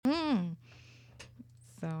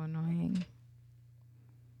so annoying.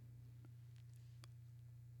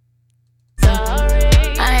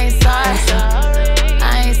 I ain't sorry.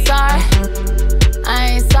 I ain't sorry. I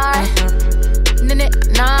ain't sorry. No.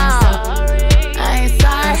 I ain't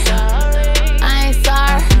sorry. I ain't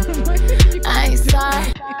sorry. I ain't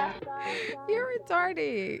sorry. You're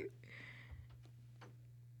retarded.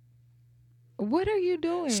 What are you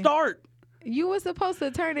doing? Start. You were supposed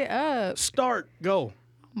to turn it up. Start. Go.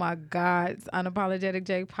 Oh my God. It's Unapologetic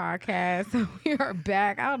Jae podcast. We are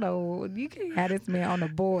back. I don't know. You can't have this man on the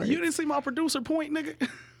board. You didn't see my producer point, nigga?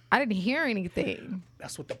 I didn't hear anything.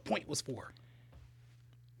 That's what the point was for.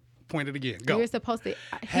 Point it again. Go. You're supposed to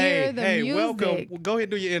hear the music. Welcome. Well, go ahead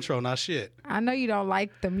and do your intro. Now, shit. I know you don't like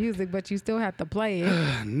the music, but you still have to play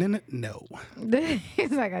it. No.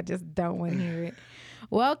 It's like I just don't want to hear it.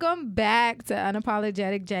 Welcome back to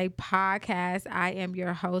Unapologetic Jae podcast. I am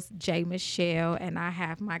your host, Jae Michelle, and I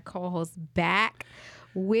have my co-host back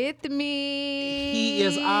with me. He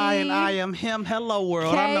is I and I am him. Hello,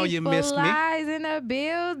 world. I know you missed me. KFly's in the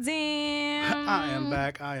building. I am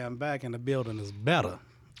back. I am back, and the building is better.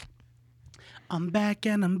 I'm back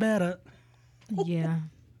and I'm better. Yeah.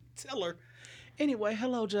 Tell her. Anyway,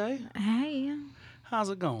 hello, Jay. Hey. How's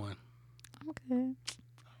it going? I'm good.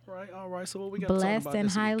 All right. So what we got Blessed to talk about and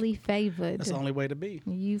this highly week? favored. That's the only way to be.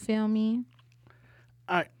 You feel me?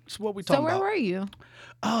 All right. So what we talking about? So where were you?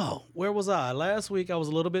 Oh, where was I? Last week I was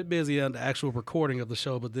a little bit busy on the actual recording of the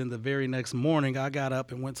show, but then the very next morning I got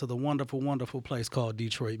up and went to the wonderful, wonderful place called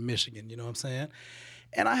Detroit, Michigan. You know what I'm saying?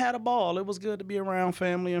 And I had a ball. It was good to be around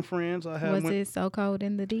family and friends. Was it so cold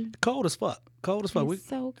in the D? Cold as fuck. Cold as fuck. It's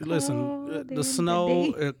so cold Listen, in the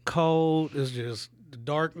snow, the cold. It's just the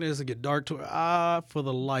darkness. It get dark for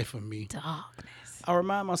the life of me. Darkness. I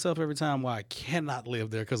remind myself every time why I cannot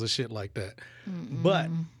live there because of shit like that. But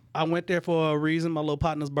I went there for a reason. My little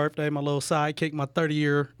partner's birthday, my little sidekick, my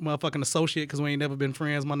 30-year motherfucking associate, because we ain't never been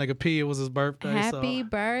friends. My nigga P, it was his birthday. Happy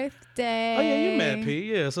birthday. Oh, yeah, you met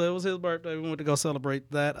P. Yeah, so it was his birthday. We went to go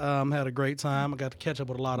celebrate that. Had a great time. I got to catch up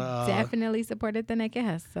with a lot of... Definitely supported the naked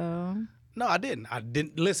hustle. No, I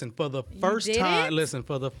didn't. Listen, for the first time... Listen,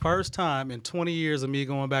 for the first time in 20 years of me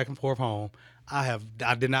going back and forth home, I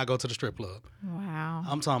did not go to the strip club. Wow.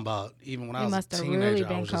 I'm talking about even when I was a must have teenager, really I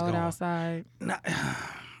been was just cold going. outside.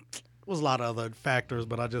 It was a lot of other factors,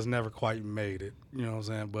 but I just never quite made it. You know what I'm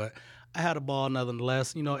saying? But I had a ball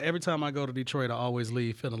nonetheless. You know, every time I go to Detroit, I always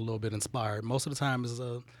leave feeling a little bit inspired. Most of the time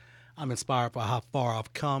I'm inspired by how far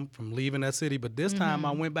I've come from leaving that city. But this time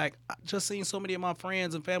I went back, I just seen so many of my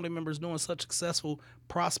friends and family members doing such successful,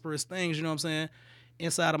 prosperous things, you know what I'm saying?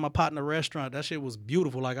 Inside of my partner restaurant, that shit was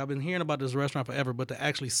beautiful. Like, I've been hearing about this restaurant forever, but to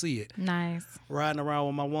actually see it. Nice. Riding around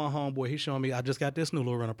with my one homeboy, he's showing me, I just got this new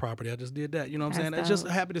little rental property. I just did that. You know what I'm saying? It's just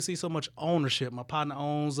happy to see so much ownership. My partner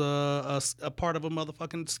owns a part of a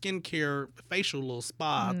motherfucking skincare facial little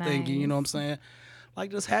spa thingy. You know what I'm saying? Like,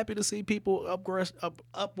 just happy to see people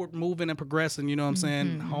upward moving and progressing. You know what I'm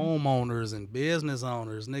saying? Homeowners and business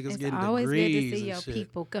owners, niggas getting degrees. It's always good to see your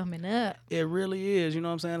people coming up. It really is. You know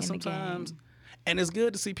what I'm saying? Sometimes. And it's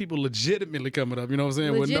good to see people legitimately coming up, you know what I'm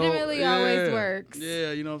saying? Legitimately always works.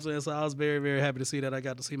 Yeah, you know what I'm saying? So I was very, very happy to see that. I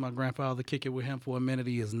got to see my grandfather kick it with him for a minute.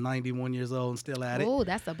 He is 91 years old and still at it. Oh,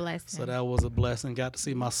 that's a blessing. So that was a blessing. Got to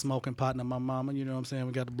see my smoking partner, my mama, you know what I'm saying?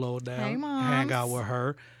 We got to blow it down. Hey, Moms. Hang out with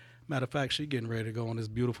her. Matter of fact, she getting ready to go on this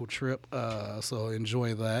beautiful trip, so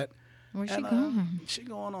enjoy that. Where's she going? She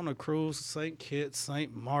going on a cruise, St. Kitts,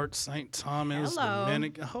 St. Mark, St. Thomas,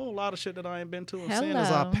 Dominican, a whole lot of shit that I ain't been to. And seeing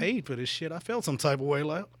as I paid for this shit, I felt some type of way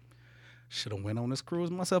like, should have went on this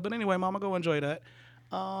cruise myself. But anyway, mama, go enjoy that.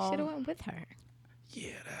 Should have went with her.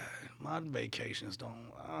 Yeah, my vacations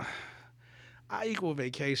don't... I equal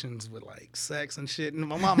vacations with like sex and shit, and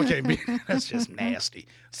my mama can't be. That's just nasty.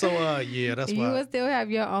 So yeah, that's why. You will still have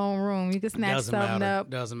your own room. You can snatch something up.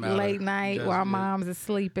 Doesn't matter. Late night while mom's is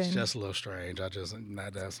sleeping. It's just a little strange. That's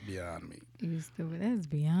beyond me. That's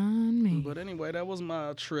beyond me. But anyway, that was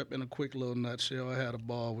my trip in a quick little nutshell. I had a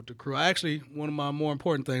ball with the crew. Actually, one of my more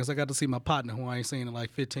important things, I got to see my partner who I ain't seen in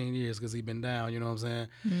like 15 years because he been down. You know what I'm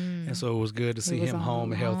saying? And so it was good to see him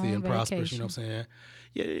home and healthy and prosperous. You know what I'm saying?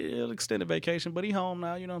 Yeah, extended vacation, but he home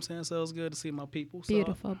now, you know what I'm saying? So it was good to see my people. So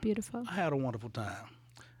Beautiful. I had a wonderful time.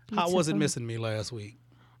 How was it missing me last week?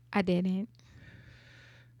 I didn't.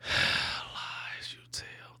 Lies you tell.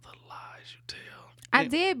 I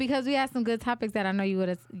did because we had some good topics that I know you would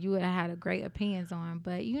have had a great opinions on,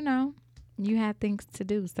 but you know, you had things to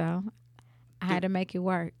do, so I had to make it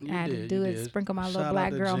work. I had to do it, sprinkle my little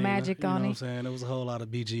black girl magic on it. You know what I'm saying? There was a whole lot of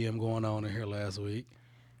BGM going on in here last week.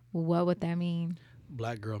 What would that mean?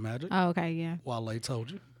 Black girl magic. Oh, okay, yeah. Wale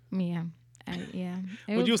told you. Yeah. Yeah. It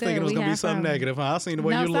But was you was thinking it was good. going to We be had something fun. negative, huh? I seen the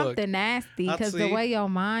way No, you look. something nasty I because the see. way your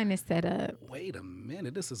mind is set up. Wait a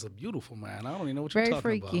minute. This is a beautiful man. I don't even know what Very you're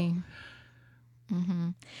talking freaky. about.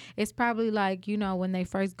 It's probably like, when they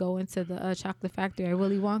first go into the chocolate factory at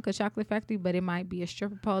Willy Wonka chocolate factory, but it might be a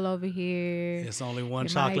stripper pole over here. It's only one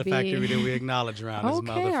It might chocolate be- factory that we acknowledge around this Okay,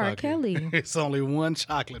 motherfucker. R. Kelly. It's only one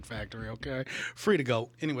chocolate factory, okay? Free to go.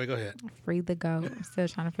 Anyway, go ahead. Free the goat. I'm still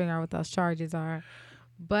trying to figure out what those charges are.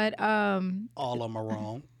 But All of them are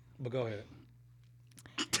wrong. But go ahead.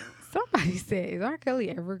 somebody said, is R. Kelly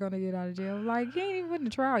ever going to get out of jail? Like, he ain't even in the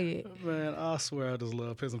trial yet. Man, I swear I just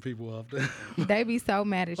love pissing people off. They be so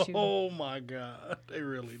mad at you. Oh, my God. They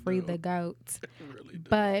really Free do. the goat. They really do.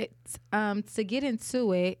 But to get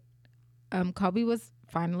into it, Kobe was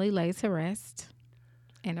finally laid to rest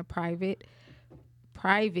in a private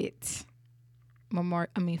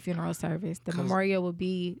funeral service. The memorial will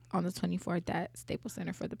be on the 24th at Staples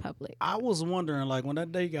Center for the public. I was wondering, like, when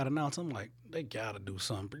that day got announced, I'm like, they got to do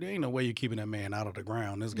something. There ain't no way you're keeping that man out of the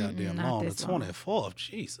ground this goddamn not long. The this long. 24th,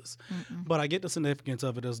 Jesus. But I get the significance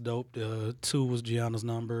of it. That's dope. 2 was Gianna's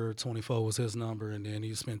number, 24 was his number, and then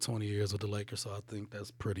he spent 20 years with the Lakers, so I think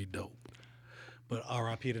that's pretty dope. But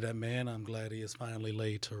RIP to that man. I'm glad he is finally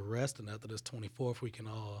laid to rest, and after this 24th, we can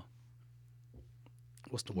all...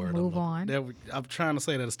 What's the word? Move on. I'm trying to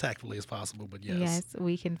say that as tactfully as possible, but yes. Yes,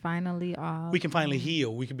 we can finally We can finally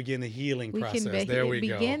heal. We can begin the healing we process. can There we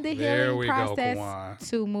go. begin the There healing we process go, Kawhi.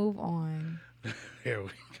 to move on. There we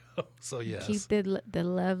go. So yes. Keep the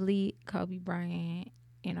lovely Kobe Bryant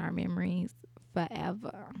in our memories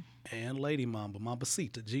forever. And Lady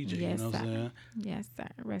Mambasita, Gigi, Yes, you know what I'm sir. saying? Yes, sir.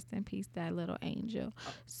 Rest in peace, that little angel.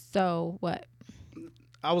 So what?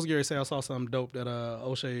 I was going to say I saw something dope that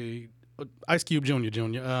O'Shea, Ice Cube Jr.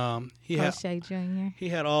 He had O'Shea Jr. he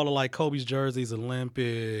had all of like Kobe's jerseys,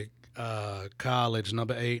 Olympic, college,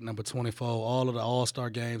 number 8, number 24, all of the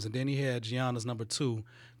All-Star games, and then he had Gianna's number 2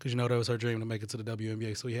 because that was her dream to make it to the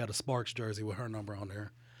WNBA. So he had a Sparks jersey with her number on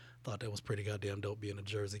there. Thought that was pretty goddamn dope being a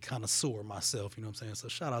jersey connoisseur myself, you know what I'm saying? So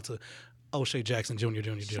shout out to O'Shea Jackson Jr.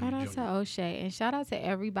 Shout out to O'Shea, and shout out to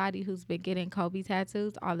everybody who's been getting Kobe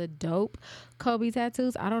tattoos, all the dope Kobe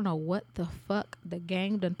tattoos. I don't know what the fuck the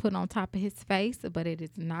gang done put on top of his face, but it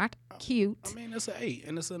is not cute. I mean, it's an 8,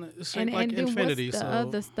 and it's shaped and like then infinity. what's the so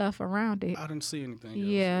other stuff around it? I didn't see anything else.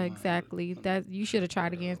 Yeah, exactly. That you should have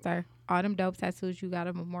tried again, sir. All them dope tattoos you got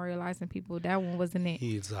to memorializing people. That one wasn't it.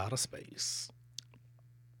 He's out of space.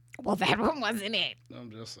 Well, that one wasn't it.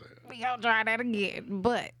 I'm just saying. We gonna try that again.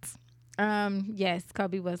 But yes,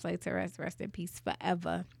 Kobe was laid to rest. Rest in peace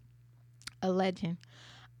forever. A legend.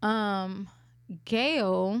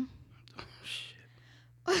 Gayle.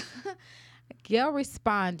 Gayle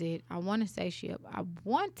responded. I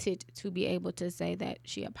wanted to be able to say that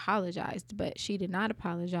she apologized, but she did not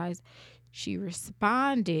apologize. She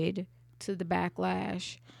responded to the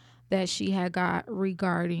backlash that she had got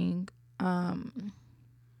regarding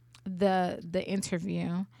the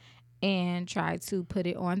interview, and tried to put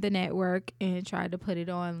it on the network and tried to put it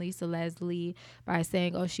on Lisa Leslie by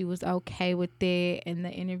saying, oh, she was okay with it and the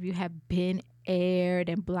interview had been aired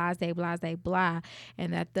and blah, blah, blah, blah,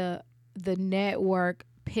 and that the network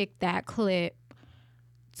picked that clip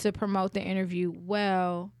to promote the interview.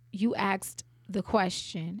 Well, you asked the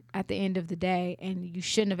question at the end of the day, and you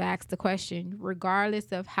shouldn't have asked the question,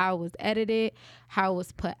 regardless of how it was edited, how it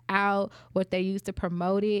was put out, what they used to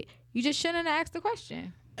promote it. You just shouldn't have asked the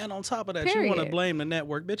question. And on top of that, Period. you want to blame the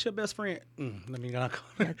network. Bitch, your best friend. Let me not call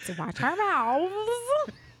it. Let's watch her mouth.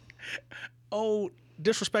 Oh,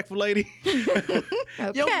 disrespectful lady. Okay.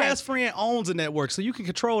 Your best friend owns a network, so you can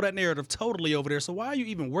control that narrative totally over there. So why are you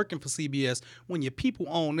even working for CBS when your people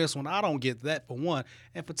own this one? I don't get that, for one.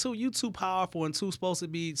 And for two, you too powerful and too supposed to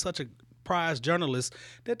be such a prized journalist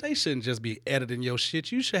that they shouldn't just be editing your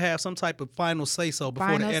shit. You should have some type of final say-so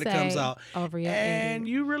before the edit comes out. Over your and edit.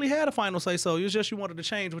 you really had a final say-so. It's just you wanted to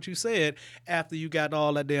change what you said after you got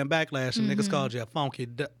all that damn backlash and niggas called you a funky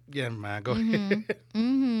yeah, man, go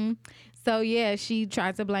ahead. So yeah, she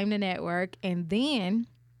tried to blame the network, and then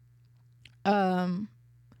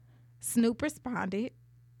Snoop responded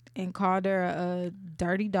and called her a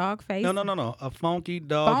dirty dog face. No. A funky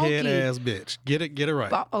dog head ass bitch. Get it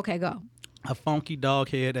right. Okay, go. A funky dog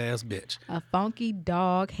head ass bitch. A funky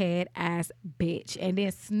dog head ass bitch. And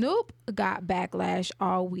then Snoop got backlash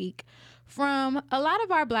all week from a lot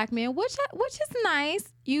of our black men, which is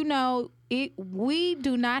nice. You know, we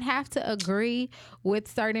do not have to agree with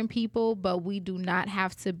certain people, but we do not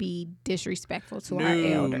have to be disrespectful to our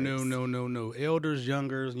elders. No. Elders,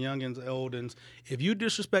 youngins, eldens. If you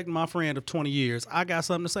disrespect my friend of 20 years, I got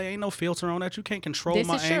something to say. Ain't no filter on that. You can't control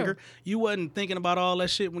my anger. You wasn't thinking about all that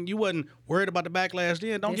shit when you wasn't worried about the backlash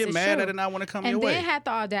then. Don't get mad at it now when it comes your way. And then had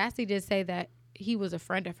the audacity to say that he was a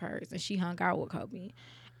friend of hers and she hung out with Kobe.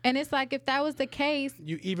 And it's like, if that was the case,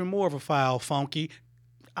 you even more of a foul, funky.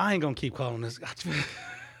 I ain't gonna keep calling this.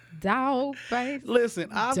 Dog face. Listen,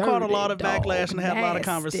 I've caught a lot of backlash and had a lot of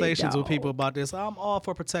conversations with people dog. about this. I'm all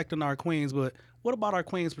for protecting our queens, but what about our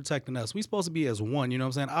queens protecting us? We supposed to be as one, you know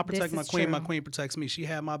what I'm saying? I protect my queen, my queen protects me. She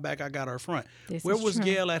had my back, I got her front. Where was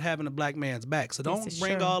Gayle at having a black man's back? So don't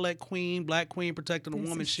bring all that black queen protecting a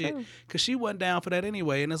woman shit, because she wasn't down for that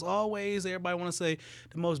anyway. And as always, everybody want to say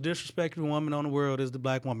the most disrespected woman on the world is the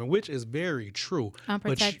black woman, which is very true.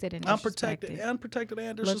 Unprotected and disrespected. Unprotected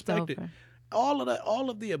and disrespected. All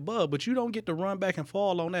of the above, but you don't get to run back and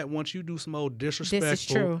fall on that once you do some old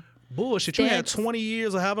disrespectful bullshit. You had 20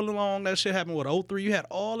 years of however long that shit happened. 03? You had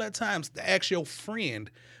all that time to ask your friend.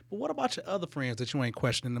 But what about your other friends that you ain't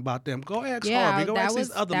questioning about them? Go ask Harvey. Go ask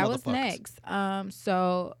these other motherfuckers. That was next.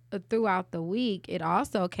 So throughout the week, it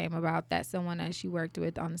also came about that someone that she worked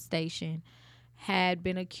with on the station had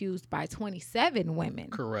been accused by 27 women.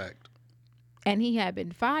 Correct. And he had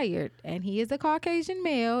been fired, and he is a Caucasian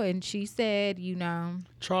male, and she said,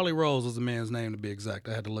 Charlie Rose was the man's name, to be exact.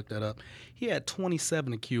 I had to look that up. He had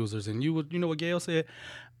 27 accusers, and you know what Gayle said?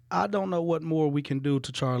 I don't know what more we can do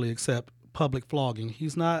to Charlie except public flogging.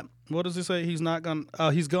 He's not, what does he say? He's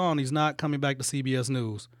gone. He's not coming back to CBS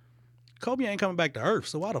News. Kobe ain't coming back to Earth,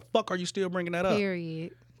 so why the fuck are you still bringing that up?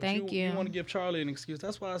 Period. Thank you. You want to give Charlie an excuse.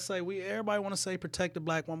 That's why I say everybody want to say protect the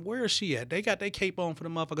black woman. Where is she at? They got their cape on for the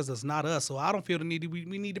motherfuckers that's not us. So I don't feel the need.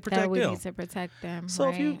 We need to protect them. We need to protect them. So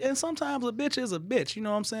right? and sometimes a bitch is a bitch. You know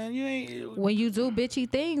what I'm saying? You ain't. When you do bitchy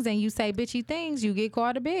things and you say bitchy things, you get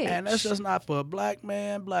called a bitch. And that's just not for a black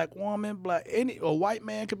man, black woman, a white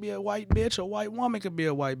man could be a white bitch, a white woman could be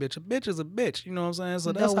a white bitch. A bitch is a bitch. You know what I'm saying?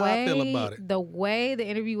 So that's how I feel about it. The way the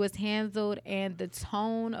interview was handled and the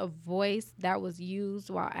tone of voice that was used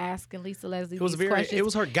while asking Lisa Leslie these questions. It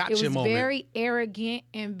was her gotcha moment. It was very arrogant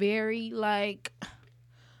and very like.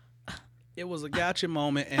 It was a gotcha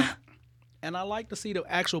moment, and I like to see the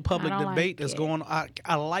actual public debate that's going on.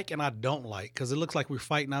 I like and I don't like, because it looks like we're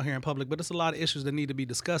fighting out here in public, but it's a lot of issues that need to be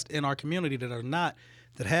discussed in our community that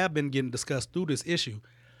have been getting discussed through this issue.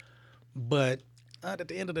 But at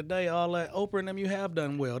the end of the day, all that Oprah and them, you have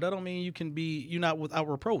done well. That don't mean you're not without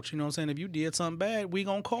reproach. You know what I'm saying? If you did something bad, we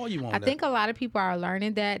gonna call you on that. I think a lot of people are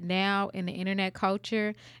learning that now in the internet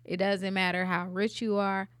culture. It doesn't matter how rich you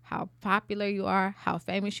are, how popular you are, how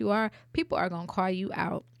famous you are. People are gonna call you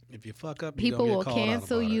out. If you fuck up, people will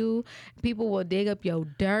cancel you. People will dig up your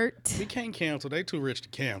dirt. We can't cancel. They too rich to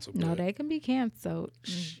cancel. No, they can be canceled.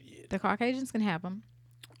 Shit. The Caucasians can have them.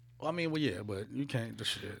 Well, I mean, yeah, but you can't. The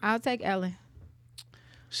shit. I'll take Ellen.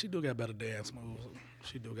 She do got better dance moves.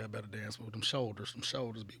 Them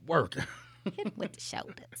shoulders be working. Hit him with the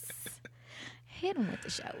shoulders.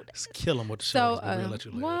 Just kill him with the shoulders. We'll let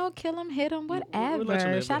you live. Well, kill him, hit him,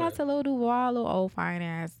 whatever. Shout out to Lil Duval, little old fine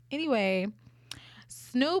ass. Anyway,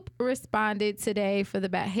 Snoop responded today for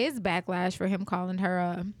his backlash for him calling her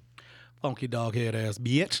a funky dog head ass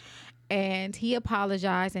bitch. And he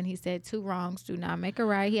apologized and he said 2 wrongs do not make a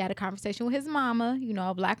right. He had a conversation with his mama. You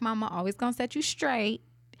know, a black mama always gonna set you straight.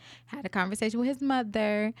 Had a conversation with his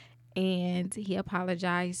mother, and he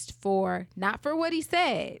apologized not for what he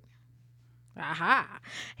said.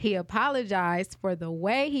 He apologized for the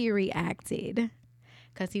way he reacted,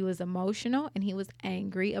 because he was emotional and he was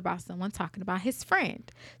angry about someone talking about his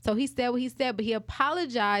friend. So he said what he said, but he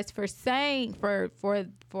apologized for saying for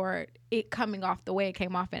it coming off the way it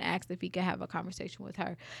came off, and asked if he could have a conversation with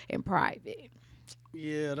her in private.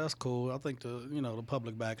 Yeah, that's cool. I think the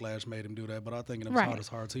public backlash made him do that, but I think in his heart of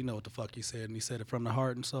hearts, he know what the fuck he said, and he said it from the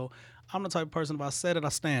heart. And so I'm the type of person, if I said it, I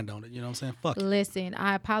stand on it. You know what I'm saying? Fuck it. Listen,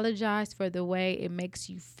 I apologize for the way it makes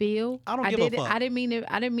you feel. I don't give a fuck. I didn't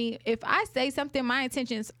mean if I say something, my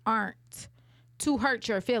intentions aren't to hurt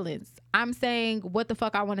your feelings. I'm saying what the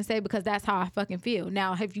fuck I want to say because that's how I fucking feel.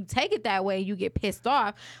 Now, if you take it that way and you get pissed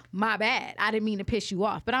off, my bad. I didn't mean to piss you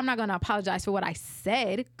off, but I'm not going to apologize for what I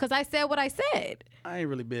said because I said what I said. I ain't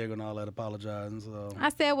really big on all that apologizing, so. I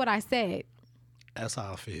said what I said. That's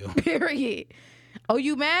how I feel. Period. Oh,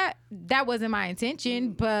 you mad? That wasn't my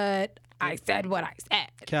intention, but I said what I said.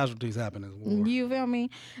 Casualties happen in war. You feel me?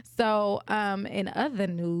 So, in other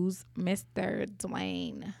news, Mr.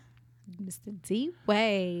 Dwayne Mr. D.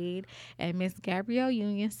 Wayde and Miss Gabrielle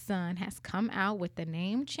Union's son has come out with the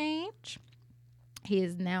name change. He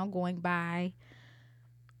is now going by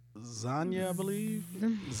Zanya, I believe.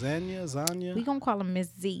 Zanya. We gonna call him Miss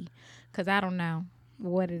Z, because I don't know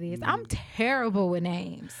what it is. I'm terrible with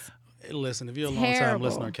names. Hey, listen, if you're a long-time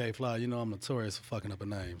listener to KFlyy, you know I'm notorious for fucking up a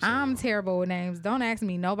name. So. I'm terrible with names. Don't ask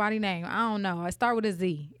me nobody name. I don't know. I start with a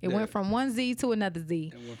Z. It went from one Z to another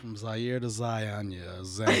Z. It went from Zaire to Zanya,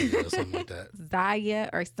 Zanya, or something like that. Zaya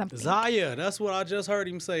or something. Zaya. That's what I just heard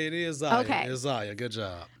him say. It is Zaya. Okay. It's Zaya. Good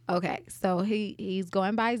job. Okay. So he's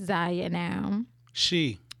going by Zaya now.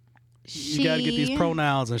 She. You gotta get these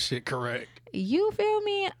pronouns and shit correct. You feel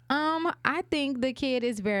me? I think the kid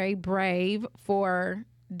is very brave for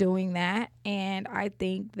doing that, and I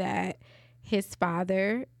think that his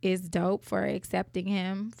father is dope for accepting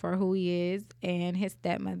him for who he is, and his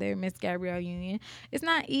stepmother, Miss Gabrielle Union. It's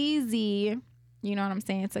not easy, you know what I'm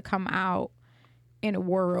saying, to come out in a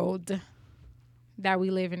world that we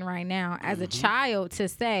live in right now as a child to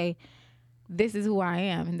say, this is who I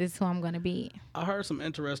am and this is who I'm going to be. I heard some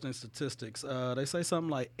interesting statistics. They say something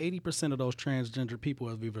like 80% of those transgender people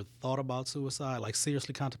have either thought about suicide, like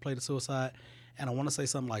seriously contemplated suicide. And I want to say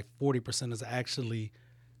something like 40% is actually,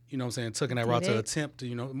 you know what I'm saying, taking that route to attempt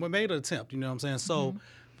to, made an attempt, you know what I'm saying? So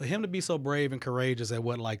for him to be so brave and courageous at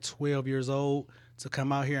like 12 years old to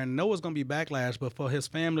come out here and know it's going to be backlash, but for his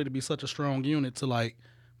family to be such a strong unit to like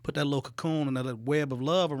put that little cocoon and that web of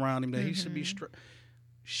love around him that he should be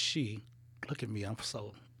look at me, I'm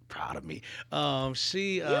so proud of me.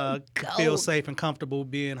 She feels safe and comfortable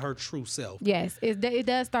being her true self. Yes, it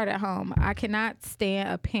does start at home. I cannot stand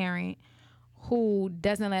a parent who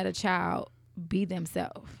doesn't let a child be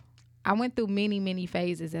themselves. I went through many, many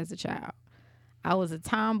phases as a child. I was a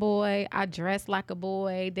tomboy. I dressed like a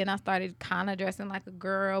boy. Then I started kind of dressing like a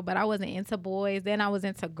girl, but I wasn't into boys. Then I was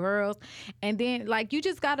into girls. And then, like, you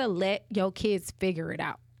just got to let your kids figure it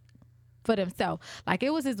out for themselves. Like,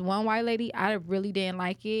 it was this one white lady. I really didn't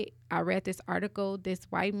like it. I read this article. This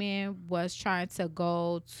white man was trying to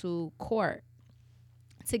go to court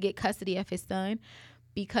to get custody of his son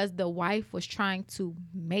because the wife was trying to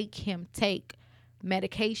make him take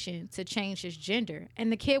medication to change his gender.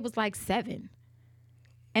 And the kid was like 7.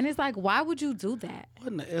 And it's like, why would you do that?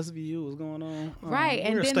 What in the SVU was going on? Right.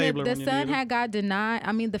 And then the son had got denied.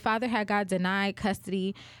 I mean, the father had got denied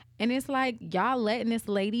custody. And it's like, y'all letting this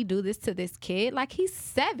lady do this to this kid? Like, he's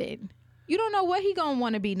 7. You don't know what he gonna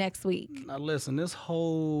want to be next week. Now, listen, this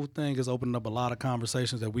whole thing has opened up a lot of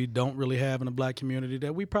conversations that we don't really have in the black community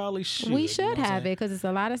that we probably should. We should have it because it's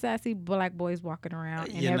a lot of sassy black boys walking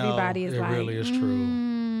around. And everybody is it like, it really is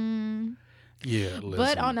true. Yeah, listen.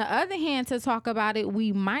 But on the other hand, to talk about it,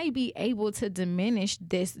 we might be able to diminish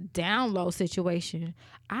this down low situation.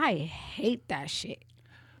 I hate that shit.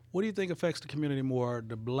 What do you think affects the community more,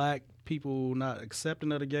 the black people not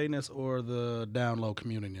accepting of the gayness or the down low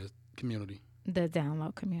community? The down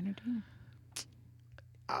low community.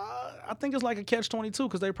 I think it's like a catch-22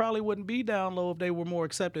 because they probably wouldn't be down low if they were more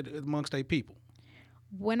accepted amongst their people.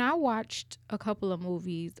 When I watched a couple of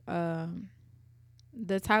movies,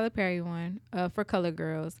 the Tyler Perry one for colored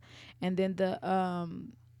girls, and then the I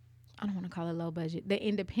don't want to call it low budget, the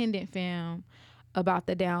independent film about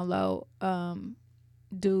the down low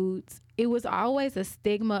dudes, it was always a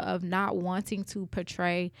stigma of not wanting to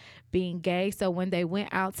portray being gay. So when they went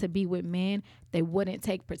out to be with men, they wouldn't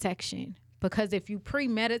take protection. Because if you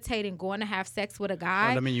premeditate and going to have sex with a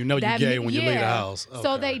guy, I mean, you know you're gay when you leave the house. Okay.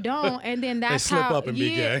 So they don't, and then that's they slip up and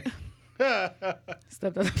be gay.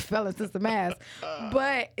 Slipped up, fell into some ass.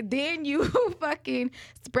 But then you fucking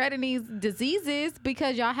spreading these diseases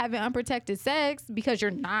because y'all having unprotected sex because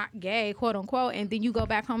you're not gay, quote unquote, and then you go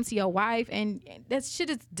back home to your wife, and that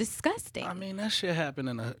shit is disgusting. I mean, that shit happen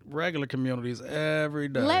in the regular communities every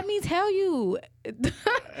day. Let me tell you,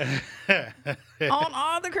 on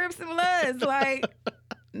all the Crips and Bloods, like,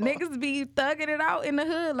 niggas be thugging it out in the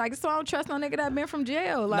hood. Like, so I don't trust no nigga that been from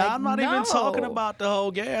jail. Like, I'm not even talking about the whole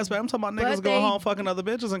gay aspect. I'm talking about niggas going home fucking other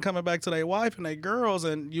bitches and coming back to their wife and their girls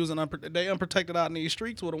and using they unprotected out in these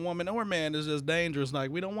streets with a woman or a man is just dangerous. Like,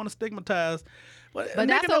 we don't want to stigmatize. But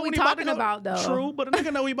that's what we talking about, though. True, but a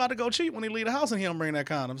nigga know he about to go cheat when he leave the house and he don't bring that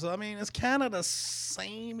condom. So, I mean, it's kind of the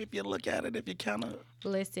same if you look at it, if you kind of...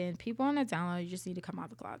 Listen, people on the download, you just need to come out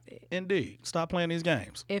the closet. Indeed. Stop playing these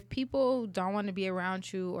games. If people don't want to be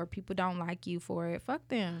around you or people don't like you for it, fuck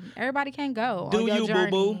them. Everybody can go on your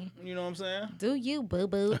journey. Boo-boo. You know what I'm saying? Do you,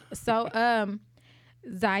 boo-boo. So,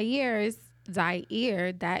 Zaire,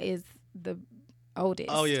 that is the oldest.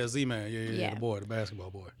 Oh yeah, Z-Man. Yeah, Yeah. the boy, the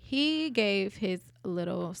basketball boy. He gave his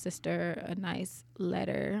little sister a nice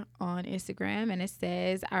letter on Instagram, and it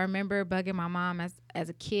says, "I remember bugging my mom as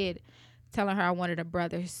a kid, telling her I wanted a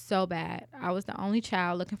brother so bad. I was the only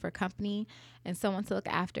child looking for company and someone to look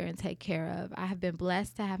after and take care of. I have been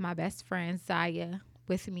blessed to have my best friend, Zaya,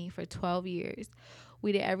 with me for 12 years.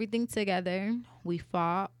 We did everything together. We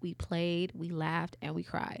fought, we played, we laughed, and we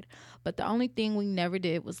cried. But the only thing we never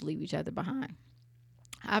did was leave each other behind.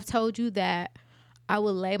 I've told you that I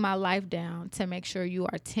will lay my life down to make sure you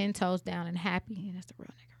are 10 toes down and happy." That's the real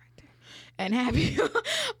nigga right there. "And happy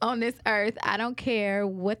on this earth. I don't care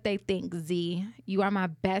what they think, Z. You are my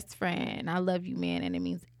best friend. I love you, man. And it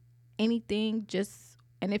means anything,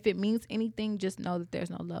 and if it means anything, just know that there's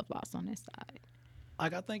no love lost on this side."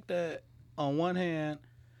 Like, I think that on one hand,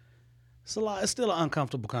 it's still an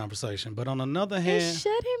uncomfortable conversation, but on another hand, It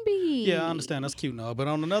shouldn't be. yeah, I understand that's cute and all, but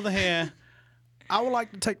on another hand, I would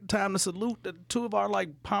like to take the time to salute the two of our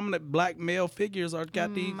like prominent black male figures.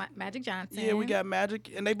 Got these Magic Johnson. Yeah, we got Magic,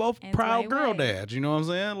 and they both And proud Dwayne girl Wade. dads. You know what I'm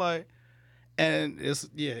saying? Like, and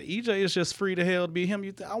EJ is just free to hell to be him.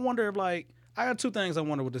 I wonder if I got two things I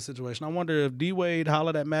wonder with this situation. I wonder if D Wade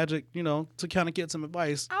hollered at Magic, to kind of get some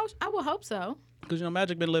advice, I would hope so. because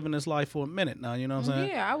Magic been living this life for a minute now. You know what I'm saying?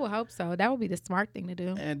 Yeah, I would hope so. That would be the smart thing to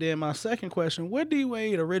do. And then my second question: where D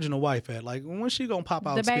Wade original wife at? Like, when she gonna pop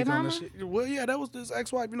out The and speak baby on this mama? shit? Well, yeah, that was this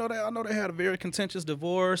ex-wife. I know they had a very contentious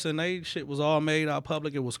divorce, and they shit was all made out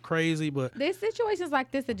public. It was crazy, but There's situations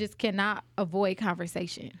like this that just cannot avoid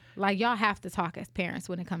conversation. Like, y'all have to talk as parents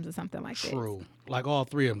when it comes to something like this. true. Like all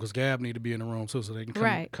three of them, because Gab need to be in the room too, so they can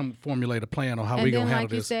Right. come formulate a plan on how And we then, gonna handle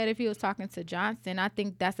like you this. said, if he was talking to Johnson, I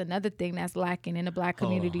think that's another thing that's lacking in the black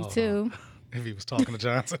Hold on, community hold too. If he was talking to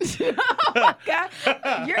Johnson, Oh my God,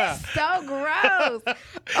 you're so gross.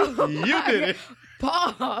 Oh you my did God. it.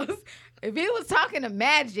 Pause. If he was talking to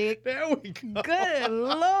Magic, There we go. good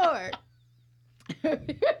Lord. If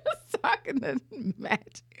he was talking to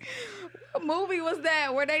Magic. What movie was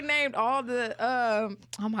that where they named all the oh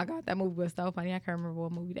my God, that movie was so funny. I can't remember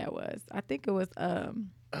what movie that was. I think it was Oh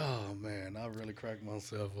man, I really cracked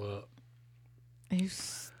myself up. you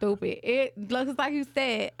stupid. It looks like you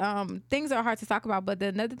said, things are hard to talk about, but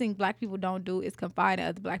another thing black people don't do is confide in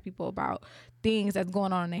other black people about things that's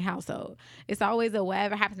going on in their household. It's always a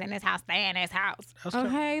whatever happens in this house, stay in this house. That's true.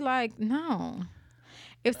 Okay, like no.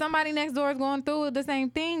 If somebody next door is going through the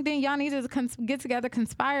same thing, then y'all need to get together,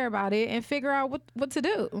 conspire about it, and figure out what to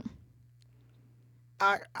do.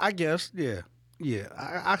 I guess, yeah.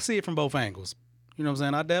 I see it from both angles. You know what I'm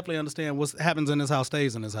saying? I definitely understand what happens in this house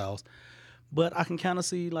stays in this house, but I can kind of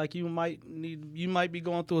see like you might be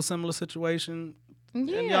going through a similar situation, and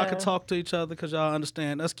y'all can talk to each other because y'all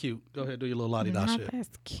understand. That's cute. Go ahead, do your little la-di-da shit. That's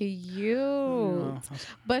cute. Yeah.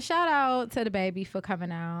 But shout out to the baby for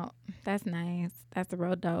coming out. That's nice. That's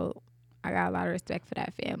real dope. I got a lot of respect for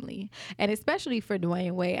that family, and especially for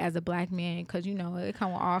Dwayne Wade as a black man, because it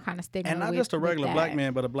come with all kind of stigma. And not just a regular black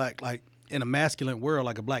man, but a black, like in a masculine world,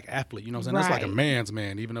 like a black athlete. You know what I'm saying? That's like a Right. man's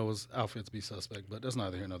man, even though his outfits be suspect. But that's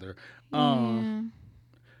neither here nor there.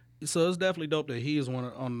 So it's definitely dope that he is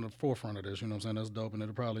on the forefront of this. You know what I'm saying? That's dope, and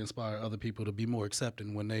it'll probably inspire other people to be more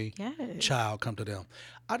accepting when they Yes. child come to them.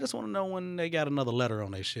 I just want to know when they got another letter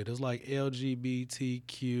on their shit. It's like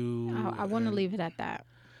LGBTQ. I want to leave it at that.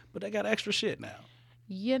 But they got extra shit now.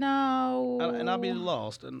 And I'll be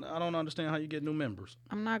lost, and I don't understand how you get new members.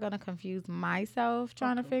 I'm not gonna confuse myself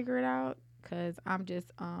trying to figure it out, because I'm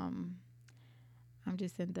just in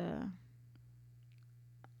the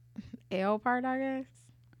L part, I guess.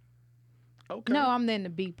 Okay. No, I'm in the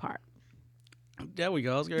B part. There we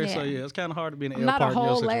go. I was going to say, it's kind of hard to be in the I'm L not part a in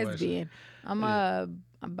your whole situation. lesbian. I'm a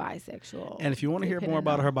bisexual. And if you want to hear more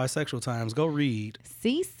about her bisexual times, go read.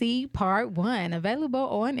 CC Part 1, available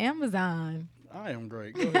on Amazon. I am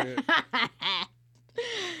great. Go ahead.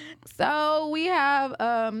 So we have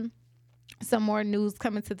some more news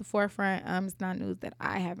coming to the forefront. It's not news that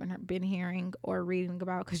I haven't been hearing or reading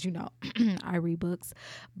about, because I read books.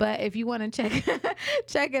 But if you want to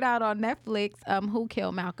check it out on Netflix, Who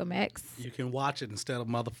Killed Malcolm X? You can watch it instead of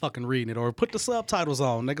motherfucking reading it, or put the subtitles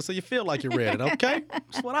on, nigga, so you feel like you read it, okay?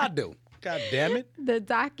 That's what I do. God damn it. The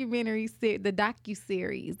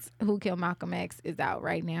docuseries Who Killed Malcolm X is out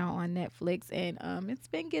right now on Netflix, and it's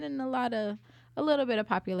been getting a little bit of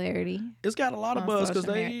popularity. It's got a lot of On buzz because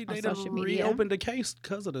social they done social media. reopened the case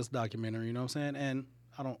because of this documentary, you know what I'm saying? And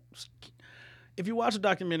if you watch the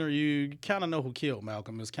documentary, you kind of know who killed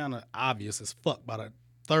Malcolm. It's kind of obvious as fuck by the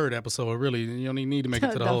third episode. Really, you don't even need to make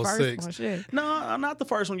it to the whole first 6. one, shit. No, not the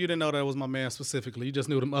first one. You didn't know that was my man specifically. You just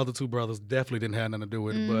knew them other 2 brothers definitely didn't have nothing to do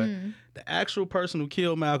with it. But the actual person who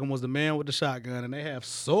killed Malcolm was the man with the shotgun, and they have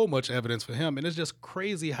so much evidence for him. And it's just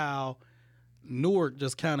crazy how Newark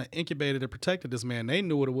just kind of incubated and protected this man. They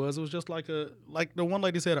knew what it was. It was just like the one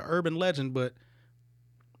lady said, an urban legend. But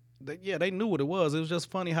they knew what it was. It was just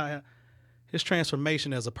funny how his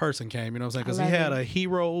transformation as a person came. You know what I'm saying? Because he had a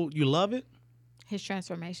hero. You love it. His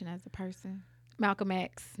transformation as a person. Malcolm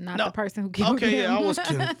X, not the person who killed him. Okay, yeah, I was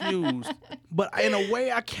confused. But in a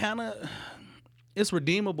way, it's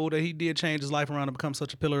redeemable that he did change his life around and become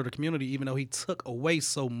such a pillar of the community, even though he took away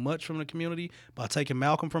so much from the community by taking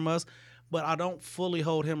Malcolm from us. But I don't fully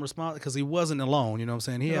hold him responsible because he wasn't alone. You know what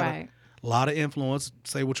I'm saying? He had a lot of influence.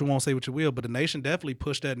 Say what you want, say what you will. But the nation definitely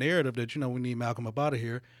pushed that narrative that, we need Malcolm up out of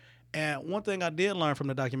here. And one thing I did learn from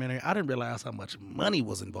the documentary, I didn't realize how much money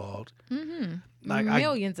was involved. Mm-hmm. Like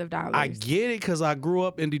millions of dollars. I get it because I grew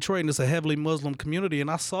up in Detroit and it's a heavily Muslim community, and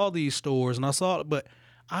I saw these stores and but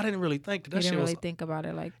I didn't really think that shit was. You didn't really think about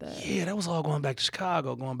it like that. Yeah, that was all going back to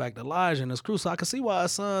Chicago, going back to Elijah and his crew. So I could see why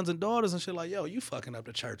his sons and daughters and shit like, yo, you fucking up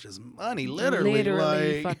the church's money, literally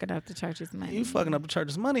like, fucking up the church's money. You fucking up the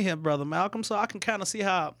church's money here, brother Malcolm. So I can kind of see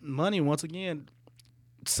how money once again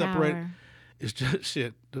separate. Power. It's just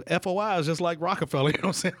shit. The FOI is just like Rockefeller. You know what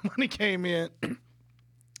I'm saying? Money came in,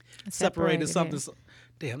 separated something.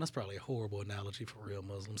 Damn, that's probably a horrible analogy for real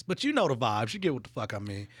Muslims. But you know the vibes. You get what the fuck I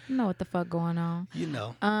mean. You know what the fuck going on. You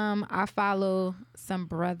know. I follow some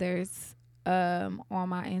brothers on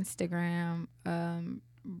my Instagram.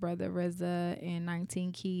 Brother Reza and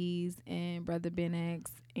 19 Keys and Brother Ben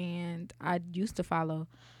X. And I used to follow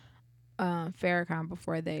Farrakhan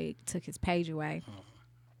before they took his page away.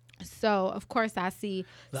 So, of course, I see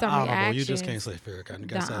some reactions. You just can't say Farrakhan. You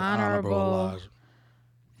got to say Honorable Elijah.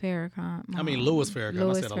 Farrakhan. I mean, Louis Farrakhan.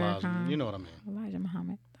 Louis I said Elijah. Farrakhan. You know what I mean. Elijah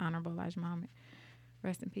Muhammad. Honorable Elijah Muhammad.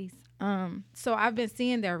 Rest in peace. So I've been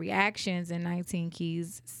seeing their reactions, and 19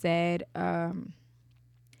 Keys said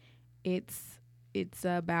it's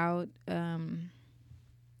about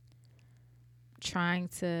trying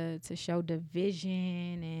to show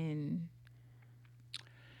division and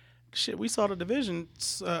shit. We saw the division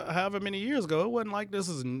however many years ago. It wasn't like this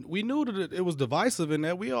is. We knew that it was divisive in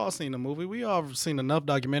that. We all seen the movie. We all seen enough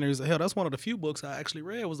documentaries. Hell, that's one of the few books I actually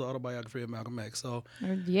read was the autobiography of Malcolm X. So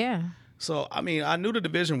yeah. So I mean, I knew the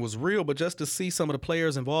division was real, but just to see some of the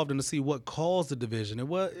players involved and to see what caused the division, it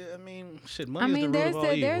was. I mean, shit. Money is the root of all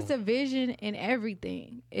evil. There's a vision in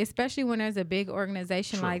everything, especially when there's a big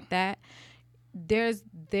organization like that. There's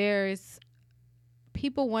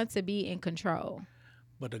people want to be in control.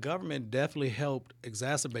 But the government definitely helped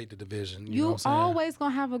exacerbate the division. You know You what I'm saying? always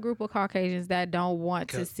gonna have a group of Caucasians that don't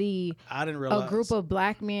want to see I didn't realize a group of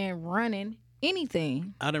black men running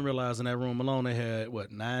anything. I didn't realize in that room alone they had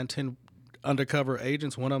 9, 10 undercover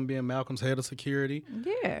agents. One of them being Malcolm's head of security.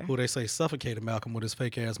 Yeah. Who they say suffocated Malcolm with his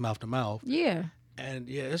fake ass mouth to mouth. Yeah. And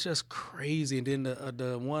yeah, it's just crazy. And then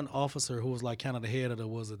the one officer who was like kind of the head of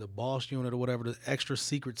the boss unit or whatever, the extra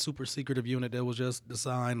secret, super secretive unit that was just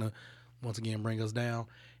designed to once again bring us down.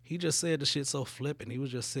 He just said the shit so flippant. He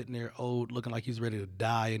was just sitting there old, looking like he's ready to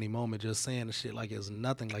die any moment, just saying the shit like it's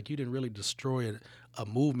nothing. Like you didn't really destroy a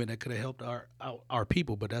movement that could have helped our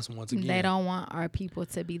people. But that's once again, they don't want our people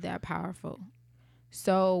to be that powerful.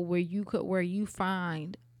 So where you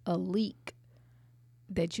find a leak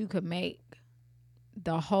that you could make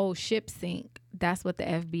the whole ship sink, that's what the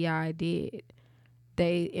FBI did.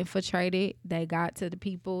 They infiltrated. They got to the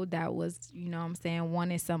people that was, you know what I'm saying,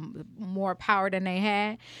 wanted some more power than they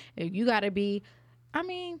had. You got to be, I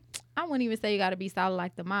mean, I wouldn't even say you got to be solid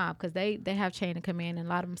like the mob because they have chain of command and a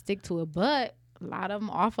lot of them stick to it. But a lot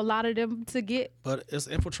of them to get. But it's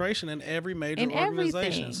infiltration in every major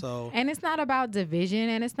organization. Everything. So. And it's not about division,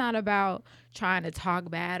 and it's not about trying to talk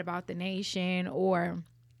bad about the nation or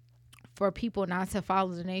for people not to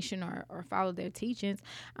follow the nation or follow their teachings.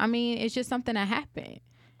 I mean, it's just something that happened.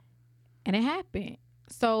 And it happened.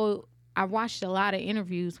 So I watched a lot of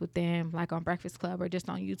interviews with them, like on Breakfast Club or just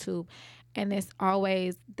on YouTube. And it's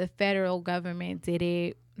always the federal government did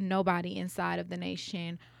it. Nobody inside of the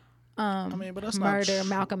nation but that's murder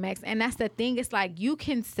Malcolm X. And that's the thing. It's like you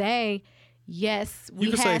can say, yes,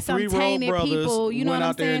 we had some tainted people. You know what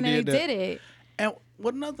I'm saying? And they did it. And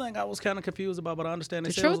another thing I was kind of confused about, but I understand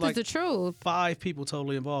the truth is the truth. 5 people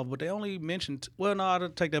totally involved, but they only mentioned. Well, no, I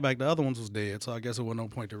take that back. The other ones was dead, so I guess it was no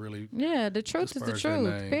point to really. Yeah, the truth is the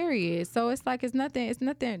truth. Period. So it's like it's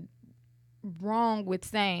nothing wrong with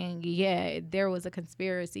saying, yeah, there was a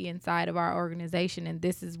conspiracy inside of our organization, and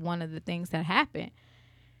this is one of the things that happened.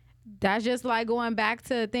 That's just like going back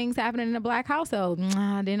to things happening in the black household.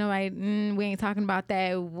 Didn't nobody, we ain't talking about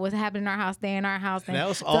that. What's happening in our house, stay in our house. And That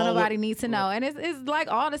was so all nobody needs to know. And it's like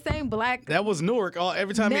all the same black. That was Newark.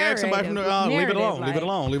 Every time you ask somebody from Newark, leave it alone, leave it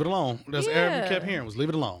alone, leave it alone. That's every kept hearing was leave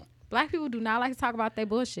it alone. Black people do not like to talk about their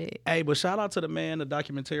bullshit. Hey, but shout out to the man, the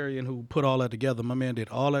documentarian who put all that together. My man did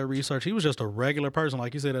all that research. He was just a regular person,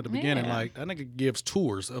 like you said at the beginning. Like that nigga gives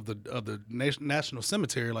tours of the National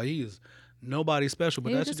Cemetery. Like he is nobody special.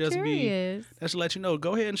 But that should just curious. That should let you know.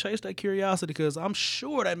 Go ahead and chase that curiosity, because I'm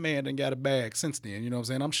sure that man done got a bag since then. You know what I'm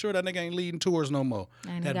saying? I'm sure that nigga ain't leading tours no more.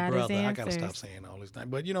 And that brother, I gotta stop saying all these things.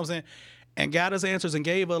 But you know what I'm saying? And got his answers and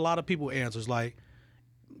gave a lot of people answers. Like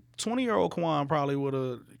 20-year-old Kwan probably would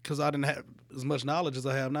have, because I didn't have as much knowledge as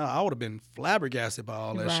I have now, I would have been flabbergasted by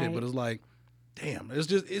all that shit. But it's like, damn,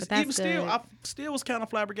 it's even still, I still was kind of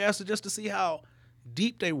flabbergasted just to see how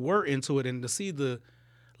deep they were into it and to see the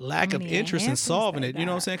lack of interest in solving it. You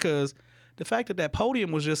know what I'm saying? Because the fact that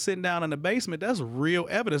podium was just sitting down in the basement, that's real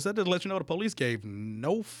evidence. That just lets you know the police gave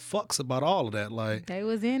no fucks about all of that. Like they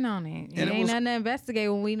was in on it. And it ain't nothing to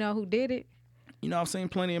investigate when we know who did it. You know, I've seen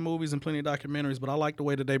plenty of movies and plenty of documentaries, but I like the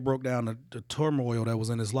way that they broke down the turmoil that was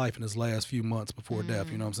in his life in his last few months before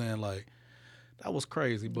death. You know what I'm saying? Like, that was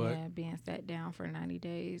crazy. But being sat down for 90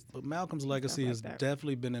 days. But Malcolm's legacy has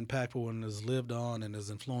definitely been impactful and has lived on and has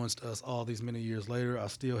influenced us all these many years later. I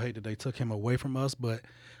still hate that they took him away from us, but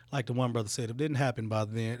like the one brother said, if it didn't happen by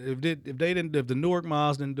then, if the Newark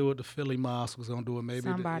Mosque didn't do it, the Philly Mosque was gonna do it. Maybe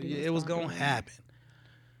it was gonna happen.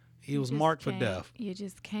 He was marked for death. You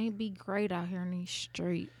just can't be great out here in these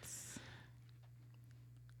streets.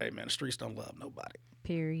 Hey, man, the streets don't love nobody.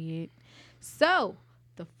 Period. So,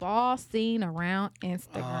 the fall scene around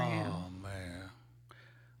Instagram. Oh, man.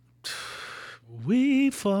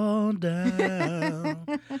 We fall down,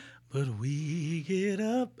 but we get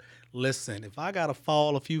up. Listen, if I got to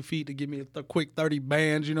fall a few feet to give me a quick 30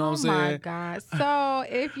 bands, you know what I'm saying? Oh, my God. So,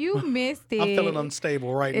 if you missed it. I'm feeling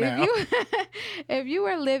unstable right now. If you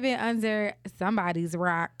were living under somebody's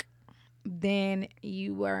rock, then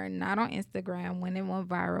you were not on Instagram when it went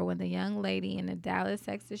viral when the young lady in the Dallas,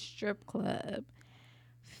 Texas strip club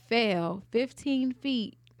fell 15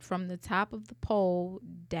 feet from the top of the pole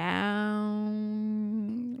down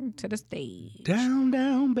to the stage. Down,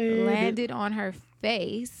 baby. Landed on her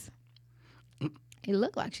face. It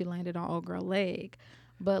looked like she landed on old girl's leg,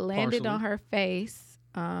 but landed on her face,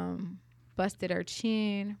 busted her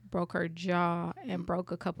chin, broke her jaw, and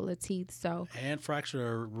broke a couple of teeth. And fractured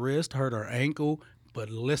her wrist, hurt her ankle.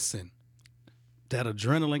 But listen, that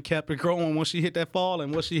adrenaline kept her growing when she hit that fall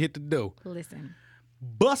and what she hit to do. Listen.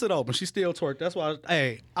 Bust it open. She still twerked. That's why,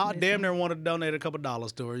 I damn near wanted to donate a couple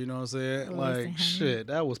dollars to her. You know what I'm saying? Like, shit,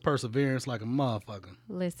 that was perseverance like a motherfucker.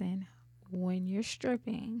 Listen, when you're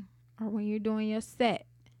stripping or when you're doing your set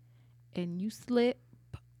and you slip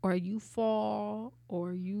or you fall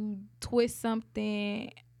or you twist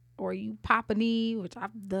something or you pop a knee, which I've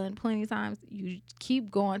done plenty of times, you keep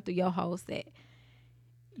going through your whole set.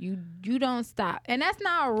 You don't stop. And that's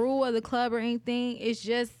not a rule of the club or anything. It's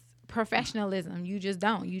just professionalism. You just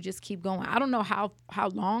don't. You just keep going. I don't know how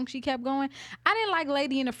long she kept going. I didn't like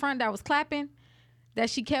lady in the front that was clapping, that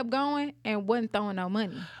she kept going and wasn't throwing no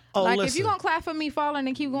money. If you're going to clap for me falling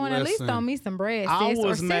and keep going, at least throw me some bread, sis, I was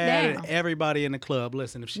or sit mad down. at everybody in the club.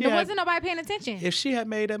 Listen, if wasn't nobody paying attention. If she had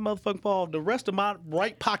made that motherfucking fall, the rest of my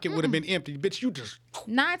right pocket would have been empty. Bitch, you just...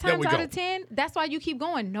 9 times out of 10, that's why you keep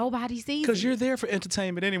going. Nobody sees it. Because you're there for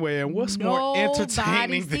entertainment anyway, and what's more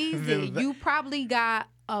entertaining than that? You probably got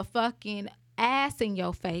a fucking ass in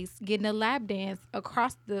your face getting a lap dance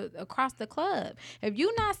across the club. If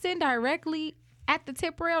you not sitting directly at the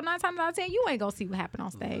tip rail, 9 times out of 10, you ain't gonna see what happened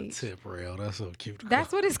on stage. The tip rail, that's so cute.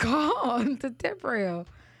 That's what it's called, the tip rail.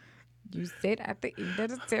 You sit at the end of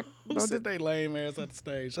the tip. Who sit they lame ass at the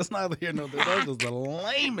stage? That's neither here nor there. That was the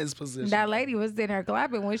lamest position. That lady was sitting there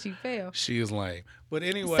clapping when she fell. She is lame. But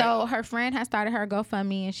anyway. So her friend had started her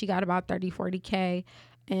GoFundMe and she got about 30, 40K.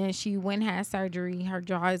 And she went and had surgery. Her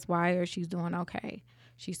jaw is wired. She's doing okay.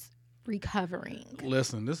 She's recovering.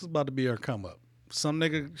 Listen, this is about to be her come up. Some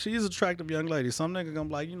nigga, she's an attractive young lady. Some nigga gonna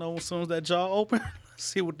be like, as soon as that jaw open,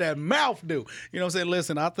 see what that mouth do. You know what I'm saying?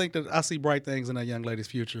 Listen, I think that I see bright things in that young lady's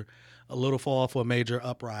future. A little fall for a major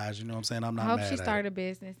uprise. You know what I'm saying? I'm not mad at it. I hope she start a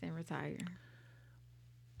business and retire.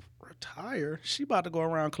 Retire? She about to go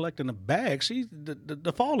around collecting a bag. She's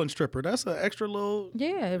the fallen stripper. That's an extra little...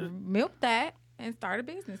 Yeah, milk that. And start a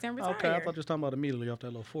business and retire. Okay, I thought you were talking about immediately off that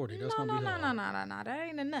little 40. That's gonna be hard. No. That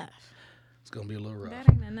ain't enough. It's gonna be a little rough.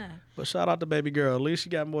 That ain't enough. But shout out to baby girl. At least she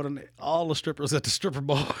got more than all the strippers at the stripper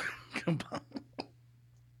bar combined.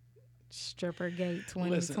 Stripper Gate 2020.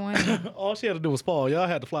 Listen, all she had to do was fall. Y'all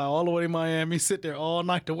had to fly all the way to Miami, sit there all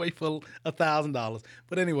night to wait for $1,000.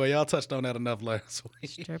 But anyway, y'all touched on that enough last week.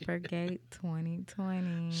 Stripper Gate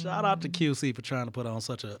 2020. Shout out to QC for trying to put on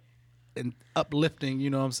such an uplifting, you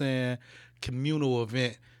know what I'm saying, communal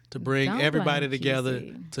event to bring Don't everybody blame together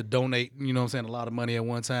QC. to donate, you know what I'm saying, a lot of money at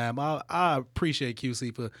one time. I appreciate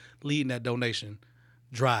QC for leading that donation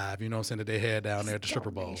drive, you know what I'm saying, that they had down there at the stripper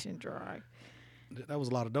ball. Donation drive. That was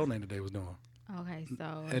a lot of donating that they was doing. Okay,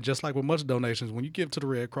 so And just like with much donations, when you give to the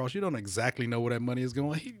Red Cross, you don't exactly know where that money is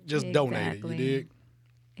going. He just donated, you dig?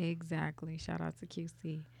 Exactly. Shout out to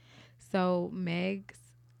QC. So Meg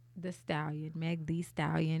the Stallion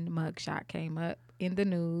mugshot came up in the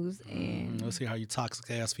news, and Let's see how you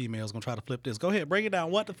toxic ass females gonna try to flip this. Go ahead, break it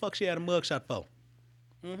down. What the fuck she had a mugshot for?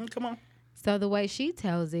 Come on. so the way she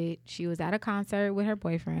tells it, she was at a concert with her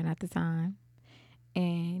boyfriend at the time,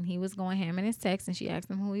 and he was going ham in his text, and she asked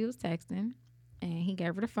him who he was texting, and he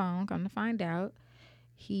gave her the phone. Come to find out,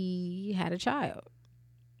 he had a child.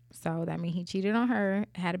 So that means he cheated on her,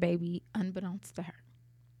 had a baby unbeknownst to her.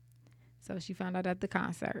 So she found out at the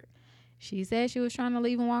concert. She said she was trying to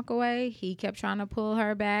leave and walk away. He kept trying to pull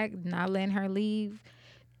her back, not letting her leave,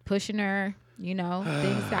 pushing her. You know,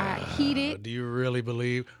 things got heated. Do you really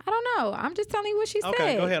believe? I don't know. I'm just telling you what she said.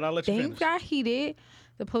 Okay, go ahead. I'll let you Things finish. got heated.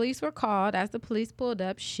 The police were called. As the police pulled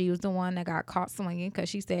up, she was the one that got caught swinging because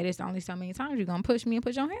she said it's only so many times you're going to push me and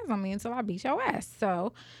put your hands on me until I beat your ass.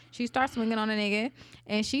 So she started swinging on a nigga.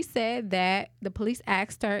 And she said that the police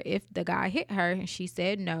asked her if the guy hit her. And she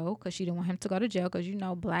said no because she didn't want him to go to jail because, you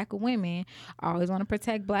know, black women always want to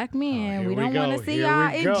protect black men. We don't want to see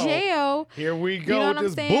y'all in jail. Here we You go know what with I'm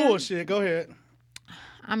this saying? bullshit. Go ahead.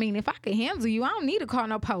 I mean, if I could handle you, I don't need to call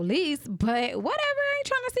no police. But whatever, I ain't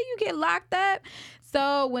trying to see you get locked up.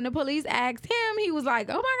 So when the police asked him, he was like,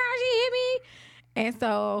 oh my gosh, he hit me. And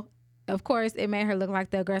so, of course, it made her look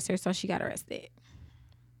like the aggressor, so she got arrested.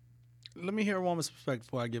 Let me hear a woman's perspective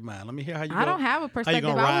before I get mine. Let me hear how you I don't have a perspective.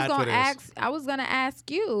 gonna ride for this? I was gonna ask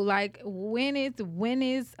you, like, when is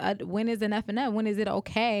enough enough? When is it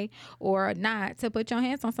okay or not to put your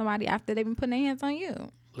hands on somebody after they've been putting their hands on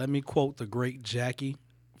you? Let me quote the great Jackie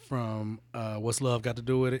from What's Love Got to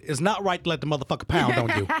Do With It? It's not right to let the motherfucker pound on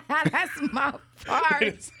you. That's my part.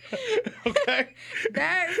 Okay?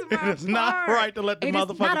 That's my part. It's not right to let the motherfucker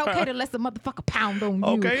It's not okay pound. to let the motherfucker pound on you.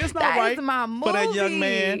 Okay, it's not That right is my movie. for that young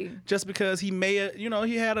man just because he may have,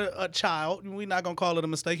 he had a child. We're not going to call it a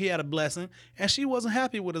mistake. He had a blessing, and she wasn't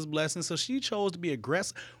happy with his blessing, so she chose to be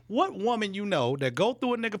aggressive. What woman you know that go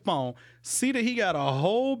through a nigga phone, see that he got a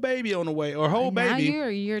whole baby on the way or whole Now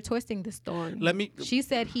baby? you're twisting the story. She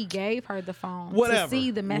said he gave her the phone Whatever. to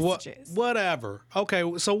see the messages. Whatever. Okay,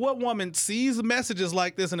 so what woman sees messages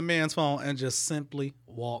like this in a man's phone and just simply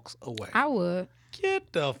walks away? I would.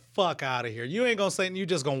 Get the fuck out of here. You ain't gonna say you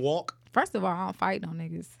just gonna walk. First of all, I don't fight no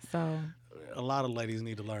niggas, so A lot of ladies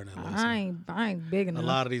need to learn that lesson. I ain't big enough. A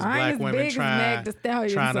lot of these I ain't black as women big as Meg Thee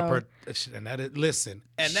Stallion, trying so. to and that is, listen,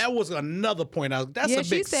 and that was another point. That's Yeah, a she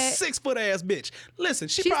big said- 6-foot ass bitch. Listen,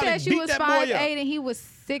 she She probably said she beat was that 5'8" boy up. and he was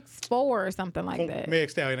 6'4" or something like that. Meg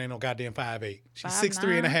Stallion ain't no goddamn 5'8". She's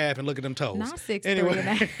 5'9". 6'3.5" and look at them toes. Not 6'3" Anyway. and a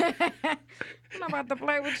half. I'm not about to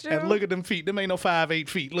play with you. And look at them feet. Them ain't no 5'8"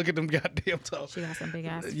 feet. Look at them goddamn toes. She got some big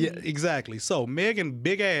ass feet. Yeah, exactly. So Megan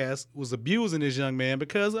big ass was abusing this young man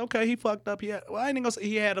because he fucked up. I ain't gonna say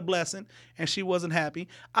he had a blessing and she wasn't happy.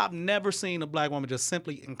 I've never seen a black woman just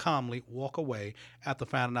simply and calmly walk away after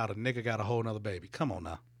finding out a nigga got a whole nother baby. Come on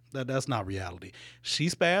now. That's not reality. She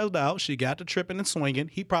spazzed out. She got to tripping and swinging.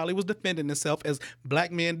 He probably was defending himself as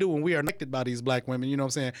black men do when we are connected by these black women. You know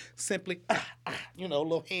what I'm saying? Simply,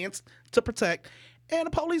 little hands to protect. And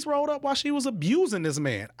the police rolled up while she was abusing this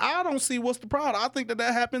man. I don't see what's the problem. I think that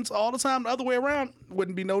happens all the time. The other way around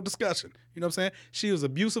wouldn't be no discussion. You know what I'm saying? She was an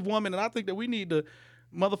abusive woman, and I think that we need to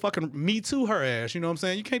motherfucking Me Too her ass. You know what I'm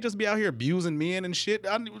saying? You can't just be out here abusing men and shit.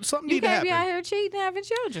 Something You need to can't happen. be out here cheating and having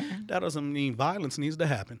children. That doesn't mean violence needs to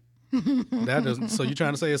happen. That doesn't. So you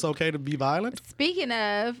trying to say it's okay to be violent? Speaking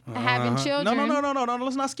of having children. No.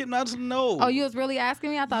 Let's not skip. No. Oh, you was really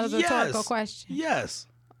asking me? I thought it was a rhetorical Yes. question. Yes.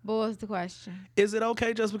 What was the question? Is it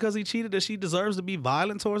okay just because he cheated that she deserves to be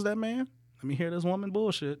violent towards that man? Let me hear this woman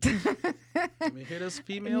bullshit. Let me hear this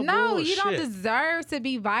female No, bullshit. you don't deserve to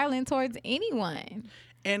be violent towards anyone.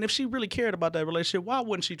 And if she really cared about that relationship, why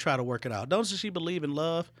wouldn't she try to work it out? Don't she believe in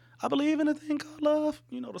love? I believe in a thing called love.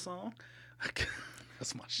 You know the song.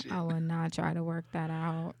 That's my shit. I would not try to work that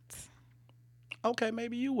out. Okay,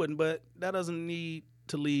 maybe you wouldn't, but that doesn't need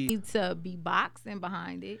to lead. Need to be boxing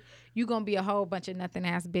behind it. You gonna be a whole bunch of nothing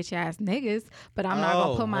ass bitch ass niggas, but I'm not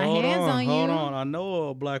gonna put my hands on you. Hold on. I know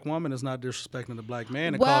a black woman is not disrespecting the black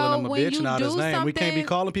man and Well, calling him a when bitch you and out his do name. We can't be something-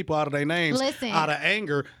 calling people out of their names out of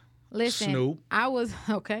anger. Listen, Snoop. I was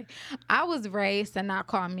raised to not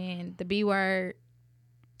call men the B word,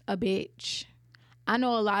 a bitch. I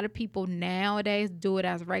know a lot of people nowadays do it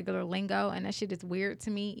as regular lingo, and that shit is weird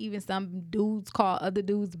to me. Even some dudes call other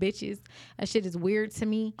dudes bitches. That shit is weird to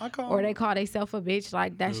me. Or they call themselves a bitch.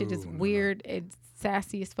 Like, that shit is weird. It's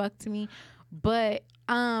sassy as fuck to me. But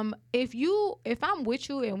if I'm with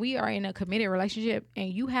you and we are in a committed relationship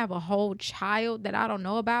and you have a whole child that I don't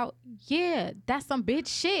know about, yeah, that's some bitch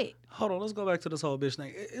shit. Hold on, let's go back to this whole bitch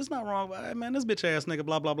thing. It's not wrong, but man, this bitch ass nigga,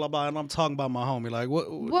 blah blah blah blah, and I'm talking about my homie. Like, what?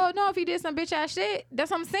 Well, no, if he did some bitch ass shit, that's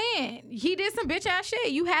what I'm saying. He did some bitch ass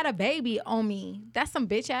shit. You had a baby on me. That's some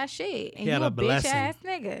bitch ass shit, and you a bitch ass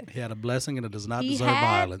nigga. He had a blessing, and it does not He deserve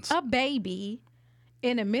had violence. A baby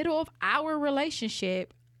in the middle of our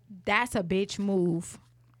relationship. That's a bitch move.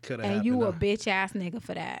 Coulda and happened. you a bitch ass nigga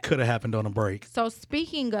for that. Could have happened on a break. So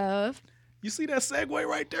speaking of, you see that segue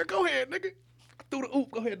right there? Go ahead, nigga. Through the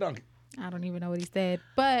oop. Go ahead, donkey. I don't even know what he said.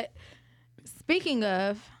 But speaking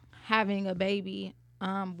of having a baby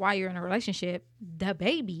while you're in a relationship, the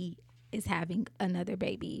baby is having another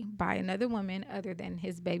baby by another woman other than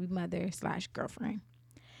his baby mother / girlfriend.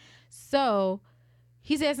 So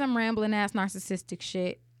he said some rambling ass narcissistic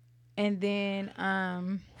shit. And then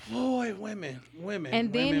boy, women.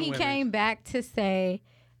 And then he came back to say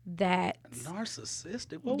that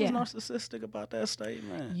narcissistic. What was narcissistic about that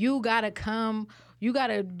statement? You gotta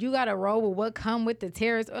roll with what come with the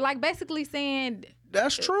territory. Like, basically saying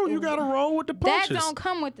that's true. You gotta roll with the punches. That don't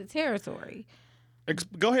come with the territory.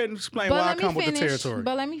 Go ahead and explain why I come with the territory.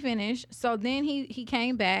 But let me finish. So then he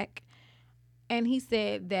came back and he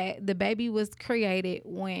said that the baby was created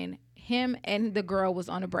when him and the girl was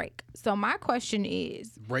on a break. So my question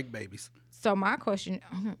is, break babies. So my question,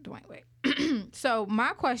 wait. So my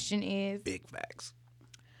question is, big facts.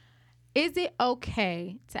 Is it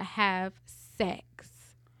okay to have sex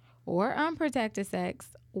or unprotected sex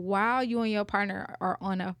while you and your partner are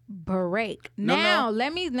on a break? No.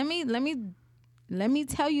 Let me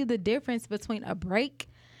tell you the difference between a break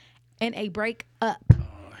and a break up.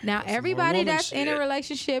 Now, everybody that's in a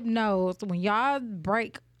relationship knows when y'all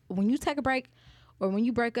break, when you take a break or when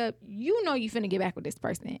you break up, you know you finna get back with this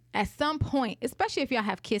person at some point, especially if y'all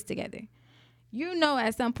have kids together. You know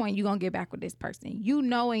at some point you're going to get back with this person. You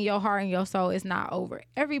know in your heart and your soul it's not over.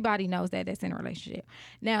 Everybody knows that's in a relationship.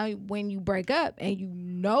 Now, when you break up and you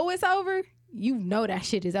know it's over, you know that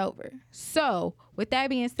shit is over. So, with that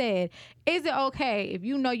being said, is it okay if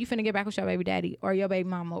you know you finna get back with your baby daddy or your baby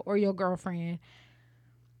mama or your girlfriend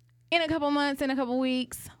in a couple months, in a couple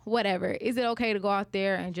weeks, whatever? Is it okay to go out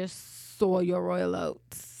there and just sow your royal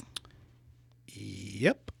oats?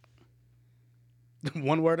 Yep.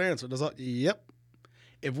 One word answer. That's all. Yep.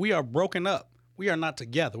 If we are broken up, we are not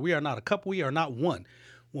together. We are not a couple. We are not one.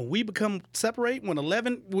 When we become separate, when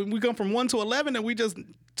we come from 1 to 11 and we just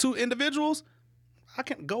two individuals, I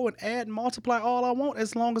can go and add and multiply all I want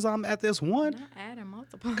as long as I'm at this one. Not add and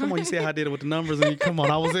multiply. Come on, you see how I did it with the numbers? And come on,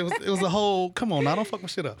 it was a whole, come on, now don't fuck my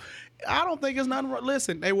shit up. I don't think it's nothing wrong.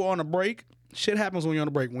 Listen, they were on a break. Shit happens when you're on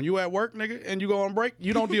a break. When you at work, nigga, and you go on break,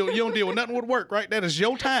 you don't deal with nothing with work, right? That is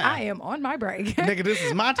your time. I am on my break. Nigga, this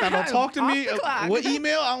is my time. Don't talk to me. What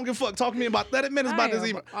email? I don't give a fuck. Talk to me about 30 minutes about this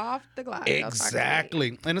email. Off the clock.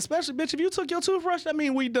 Exactly. And especially, bitch, if you took your toothbrush, that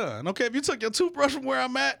means we done. Okay, if you took your toothbrush from where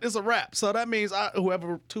I'm at, it's a wrap. So that means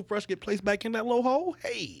whoever toothbrush get placed back in that little hole,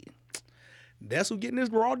 hey, that's who getting this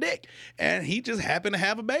raw dick. And he just happened to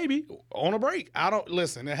have a baby on a break.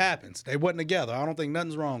 Listen, it happens. They wasn't together. I don't think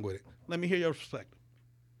nothing's wrong with it. Let me hear your perspective.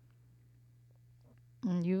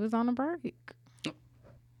 You was on a break.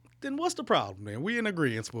 Then what's the problem, man? We in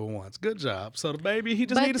agreement for once. Good job. So the baby, he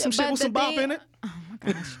just needed some shit with some bop in it. Oh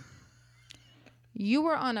my gosh. You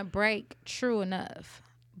were on a break, true enough.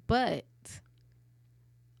 But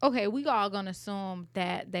okay, we all gonna assume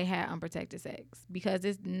that they had unprotected sex because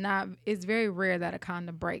it's very rare that a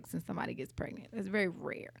condom breaks and somebody gets pregnant. It's very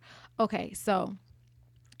rare. Okay, so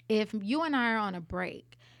if you and I are on a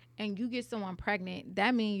break and you get someone pregnant,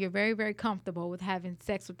 that means you're very, very comfortable with having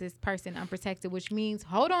sex with this person unprotected, which means,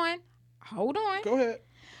 hold on. Go ahead.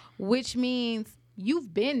 Which means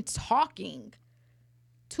you've been talking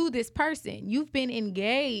to this person. You've been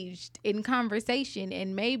engaged in conversation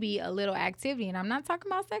and maybe a little activity. And I'm not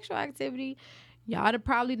talking about sexual activity. y'all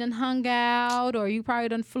probably done hung out, or you probably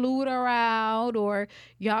done flew her out, or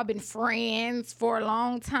y'all been friends for a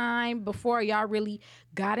long time before y'all really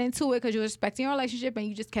got into it because you were expecting your relationship and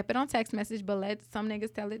you just kept it on text message. But let some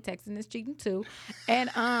niggas tell it texting is cheating too. And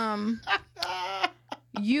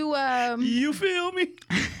you feel me?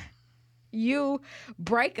 You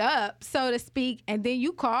break up, so to speak, and then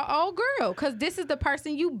you call old girl because this is the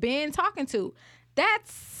person you've been talking to.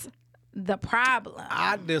 That's the problem.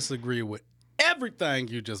 I disagree with everything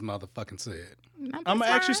you just motherfucking said. I'm gonna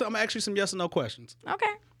ask you some yes or no questions.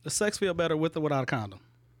 Okay. Does sex feel better with or without a condom?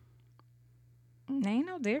 They ain't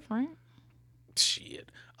no different. Shit.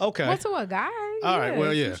 Okay. Well, to a guy. All right.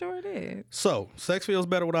 Well, yeah. I'm sure it is. So, sex feels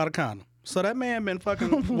better without a condom. So that man been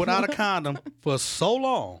fucking without a condom for so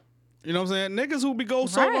long. You know what I'm saying? Niggas who be go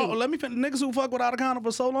so long. Niggas who fuck without a condom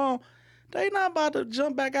for so long, they not about to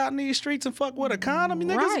jump back out in these streets and fuck with a condom.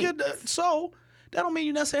 Niggas get so that don't mean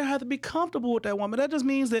you necessarily have to be comfortable with that woman. That just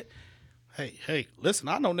means that, hey, listen,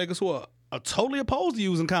 I know niggas who are totally opposed to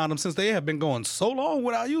using condoms since they have been going so long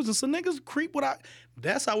without using. So niggas creep without.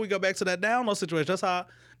 That's how we go back to that down low situation. That's how,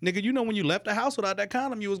 nigga, you know when you left the house without that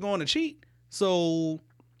condom, you was going to cheat. So,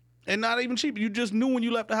 and not even cheat, you just knew when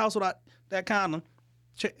you left the house without that condom.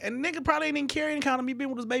 And nigga probably ain't even carrying a condom. He been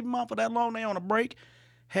with his baby mom for that long. They on a break.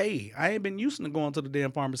 Hey, I ain't been used to going to the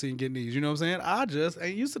damn pharmacy and getting these. You know what I'm saying? I just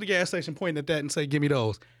ain't used to the gas station pointing at that and say, give me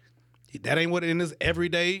those. That ain't what in his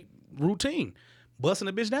everyday routine. Busting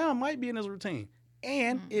a bitch down might be in his routine.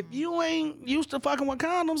 And if you ain't used to fucking with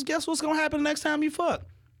condoms, guess what's going to happen the next time you fuck?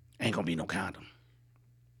 Ain't going to be no condom.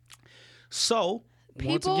 So,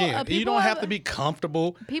 once again, you don't have to be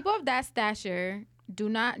comfortable. People of that stature do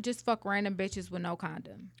not just fuck random bitches with no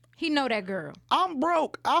condom. He know that girl. I'm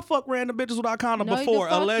broke. I fuck random bitches without condom before,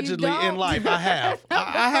 allegedly, in life. I have.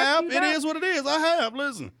 I have. It is what it is. I have.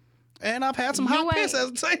 Listen. And I've had some hot piss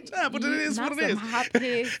at the same time, but it is what it is. Hot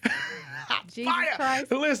piss. Jesus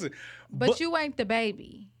Christ. Listen. But you ain't the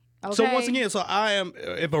baby. Okay? So once again, so I am,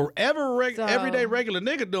 if a everyday regular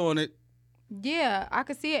nigga doing it. Yeah, I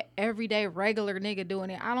could see an everyday regular nigga doing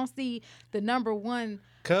it. I don't see the number one.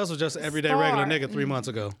 Cuz was just an everyday regular nigga 3 months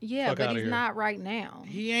ago. Yeah, Fuck but he's not right now.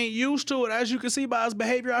 He ain't used to it. As you can see by his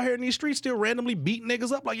behavior out here in these streets, still randomly beating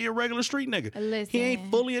niggas up like he a regular street nigga. Listen, he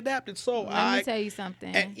ain't fully adapted. So let me tell you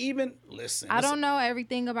something. And even, listen. I don't know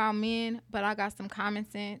everything about men, but I got some common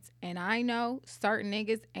sense. And I know certain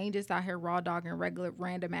niggas ain't just out here raw dogging regular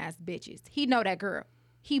random ass bitches. He know that girl.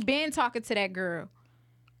 He been talking to that girl.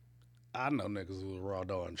 I know niggas who was raw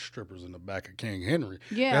dogging strippers in the back of King Henry.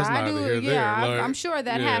 Yeah, that's I do. Yeah, like, I'm sure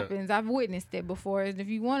that happens. I've witnessed it before. If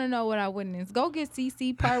you want to know what I witnessed, go get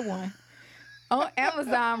CC Part 1 on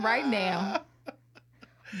Amazon right now.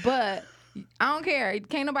 But I don't care.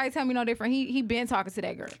 Can't nobody tell me no different. He been talking to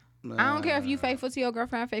that girl. Nah. I don't care if you faithful to your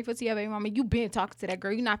girlfriend, faithful to your baby mama. You been talking to that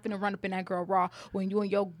girl. You're not finna run up in that girl raw when you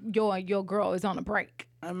and your girl is on a break.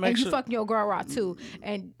 And you fucking your girl raw too.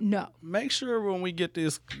 And no. Make sure when we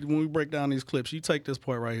break down these clips, you take this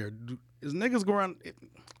point right here. Is niggas going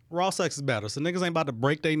raw sex is better. So niggas ain't about to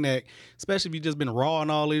break their neck, especially if you just been raw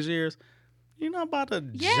in all these years. You're not about to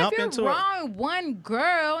jump into it. Yeah, if you're rawing one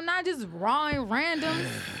girl, not just rawing random.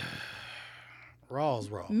 Raw's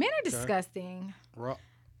raw. Men are disgusting. Raw.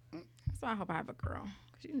 So I hope I have a girl.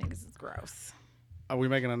 Because you niggas is gross. Are we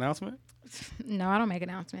making an announcement? No, I don't make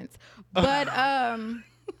announcements. But I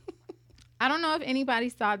don't know if anybody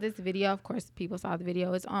saw this video. Of course, people saw the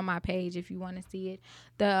video. It's on my page if you want to see it.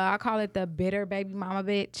 I call it the bitter baby mama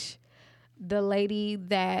bitch. The lady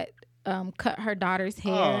that cut her daughter's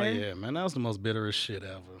hair. Oh, yeah, man. That was the most bitterest shit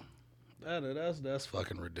ever. That's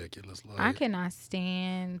fucking ridiculous. Like, I cannot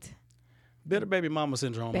stand... Bitter baby mama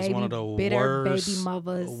syndrome is one of the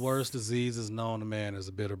worst diseases known to man is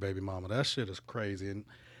a bitter baby mama. That shit is crazy. And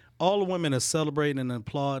all the women are celebrating and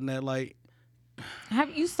applauding that. Like,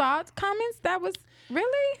 have you saw comments that was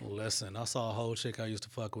really? Listen, I saw a whole chick I used to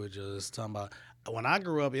fuck with just talking about when I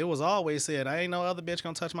grew up, it was always said, I ain't no other bitch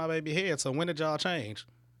gonna touch my baby head. So when did y'all change?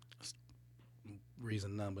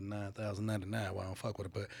 Reason number 9,099 why I don't fuck with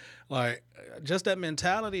it. But like, just that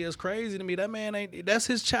mentality is crazy to me. That man that's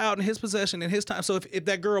his child in his possession in his time. So if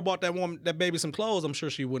that girl bought that baby some clothes, I'm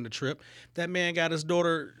sure she wouldn't have tripped. That man got his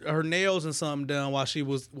daughter her nails and something done while he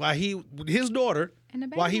with him.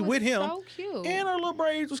 So cute. And her little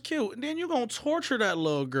braids was cute. And then you're gonna torture that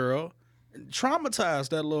little girl, traumatize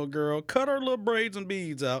that little girl, cut her little braids and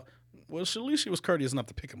beads out. Well, at least she was courteous enough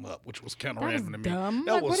to pick him up, which was kind of random to me. Dumb.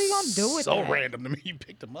 That was what are you gonna do with that? So random to me. You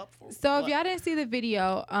picked him up for. So if y'all didn't see the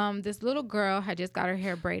video, this little girl had just got her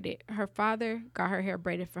hair braided. Her father got her hair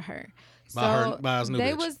braided for her. By his new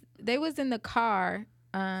bitch. They was in the car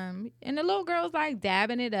And the little girl's like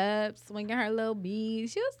dabbing it up, swinging her little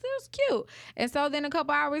beads. It was cute. And so then a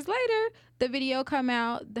couple hours later, the video come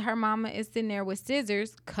out. Her mama is sitting there with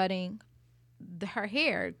scissors cutting her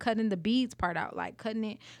hair, cutting the beads part out, like cutting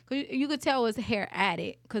it. Cause you could tell it was hair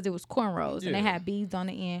added because it was cornrows and they had beads on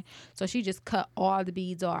the end. So she just cut all the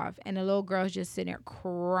beads off, and the little girl's just sitting there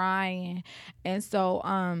crying. And so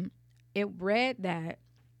it read that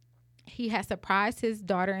he had surprised his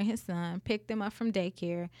daughter and his son, picked them up from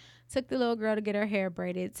daycare, took the little girl to get her hair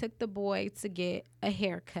braided, took the boy to get a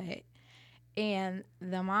haircut. And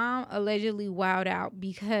the mom allegedly wowed out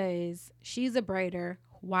because she's a braider.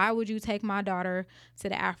 Why would you take my daughter to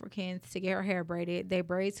the Africans to get her hair braided? They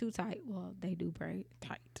braid too tight. Well, they do braid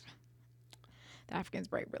tight. The Africans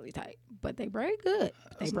braid really tight, but they braid good.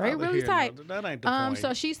 They braid really tight. No, that ain't the point.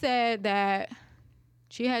 So she said that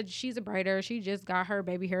she's a braider. She just got her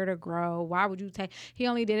baby hair to grow. Why would you take? He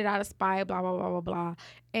only did it out of spite. Blah blah blah blah blah.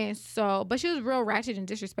 And so, but she was real ratchet and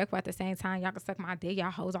disrespectful at the same time. Y'all can suck my dick.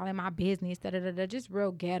 Y'all hoes all in my business. Da da da da. Just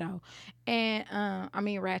real ghetto. And I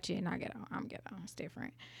mean ratchet, not ghetto. I'm ghetto. It's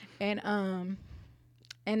different. And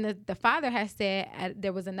the father has said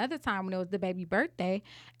there was another time when it was the baby birthday,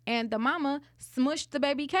 and the mama smushed the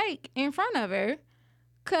baby cake in front of her,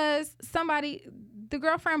 cause the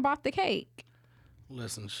girlfriend bought the cake.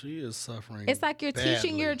 Listen, she is suffering. It's like you're badly.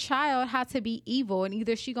 teaching your child how to be evil, and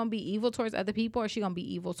either she gonna be evil towards other people or she gonna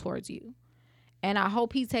be evil towards you. And I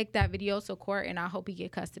hope he take that video to court, and I hope he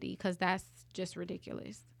get custody, because that's just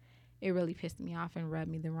ridiculous. It really pissed me off and rubbed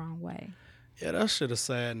me the wrong way. Yeah, that shit is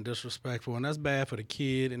sad and disrespectful, and that's bad for the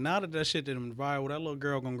kid. And now that shit didn't viral, that little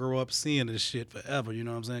girl gonna grow up seeing this shit forever. You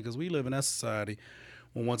know what I'm saying? Because we live in that society.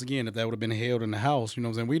 Well, once again, if that would have been held in the house, you know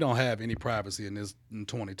what I'm saying? We don't have any privacy in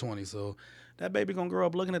 2020, so that baby gonna grow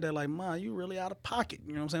up looking at that like, Ma, you really out of pocket.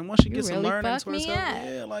 You know what I'm saying? Once she gets some learning to herself,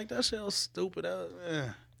 yeah, like that shit was stupid.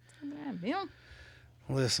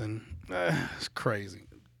 Listen, it's crazy.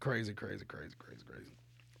 Crazy.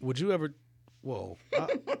 Would you ever, for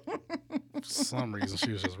some reason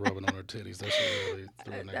she was just rubbing on her titties. That shit really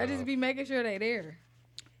threw a nigga I just off. be making sure they there.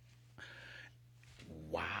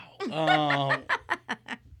 Wow.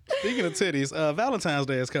 Speaking of titties, Valentine's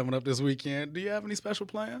Day is coming up this weekend. Do you have any special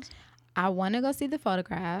plans? I want to go see The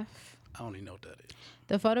Photograph. I don't even know what that is.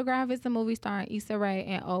 The Photograph is the movie starring Issa Rae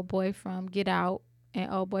and old boy from Get Out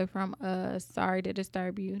and old boy from Sorry to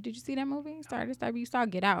Disturb You. Did you see that movie? Sorry to Disturb You. You saw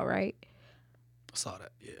Get Out, right? I saw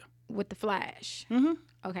that, yeah. With the Flash. Mm-hmm.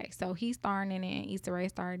 Okay, so he's starring in it and Issa Rae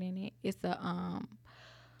starring in it. It's a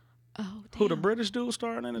Who, the British dude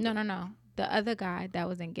starring in it? No. The other guy that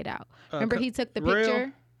was in Get Out. Remember he took the picture?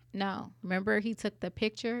 Real? No. Remember he took the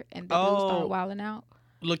picture and the dude started wilding out?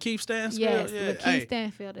 Lakeith Stanfield? Yes, Yeah. Lakeith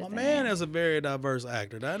Stanfield is my in man it. is a very diverse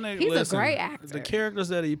actor. That nigga, He's a great actor. The characters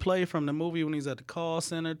that he played from the movie when he's at the call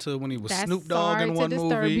center to when he was That's Snoop Dogg Sorry in to one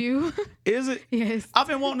Disturb movie. You. Is it? Yes. I've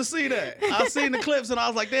been wanting to see that. I've seen the clips and I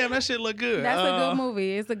was like, damn, that shit look good. That's a good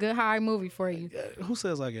movie. It's a good high movie for you. Who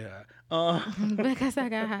says I get high? Because I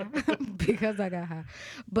got high.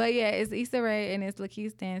 But yeah, it's Issa Rae and it's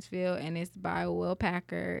Lakeith Stanfield and it's by Will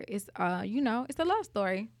Packer. It's it's a love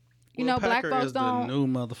story. You Will know, black Packer folks is don't. the new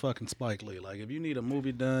motherfucking Spike Lee. Like, if you need a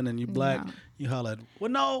movie done and you black, you holla at. Well,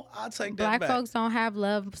 no, I'll take that Black back. folks don't have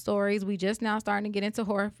love stories. We just now starting to get into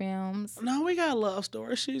horror films. No, we got a love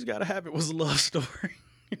story. She's Gotta Have It was a love story.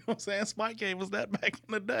 You know what I'm saying? Spike gave us that back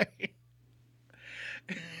in the day.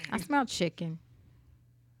 I smell chicken.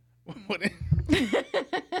 What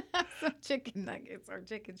Some chicken nuggets or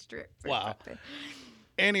chicken strips. Or Wow. something.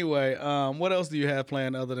 Anyway, what else do you have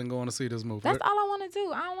planned other than going to see this movie? That's all I want to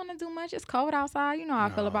do. I don't want to do much. It's cold outside. You know how I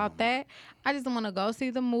feel about that. I just want to go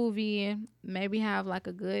see the movie and maybe have like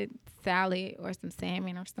a good salad or some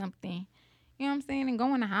salmon or something. You know what I'm saying? And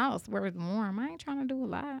go in the house where it's warm. I ain't trying to do a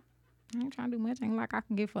lot. I ain't trying to do much. Ain't like I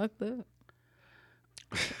can get fucked up.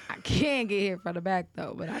 I can get hit from the back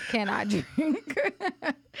though, but I cannot drink.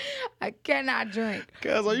 I cannot drink.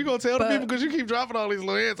 Cuz, are you going to tell the people because you keep dropping all these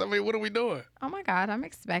little hints? I mean, what are we doing? Oh my God, I'm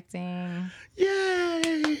expecting. Yay!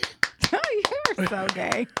 You're so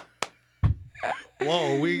gay.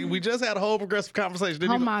 Whoa, we just had a whole progressive conversation.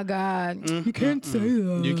 Didn't Oh even... my God. You can't say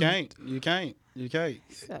that. You can't.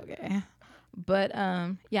 So gay. But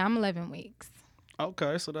yeah, I'm 11 weeks.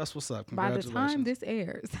 Okay, so that's what's up. By the Congratulations. time this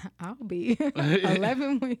airs, I'll be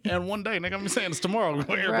 11 weeks. And one day, nigga, I'm saying it's tomorrow.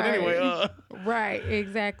 But Right. anyway, Right,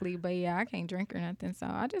 exactly. But yeah, I can't drink or nothing. So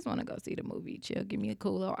I just want to go see the movie. Chill. Give me a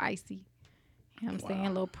cool little icy. You know what I'm saying? A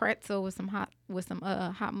little pretzel with some hot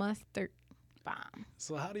mustard. Bomb.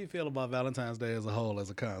 So how do you feel about Valentine's Day as a whole,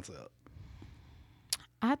 as a concept?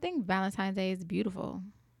 I think Valentine's Day is beautiful.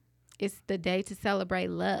 it's the day to celebrate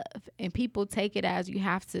love, and people take it as you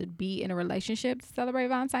have to be in a relationship to celebrate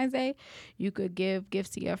Valentine's Day. You could give gifts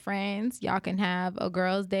to your friends. Y'all can have a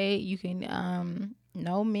girls' day. You can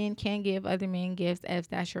no men can give other men gifts if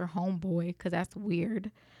that's your homeboy, because that's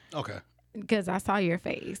weird. Okay. Because I saw your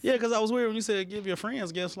face. Yeah, because I was weird when you said give your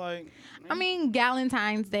friends gifts. Like, I mean,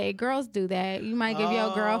 Valentine's Day, girls do that. You might give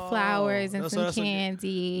your girl flowers and some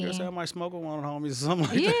candy. I might smoke with one of the homies or something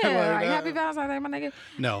like yeah, that. like happy Valentine's Day, my nigga.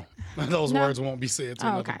 No, those words won't be said to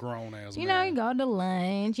another grown ass man. You know, you go to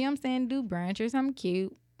lunch, you know what I'm saying, do brunch or something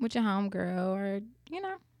cute with your homegirl, or, you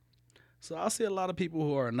know. So I see a lot of people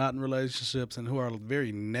who are not in relationships and who are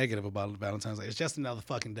very negative about Valentine's Day. It's just another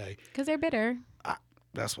fucking day. Because they're bitter.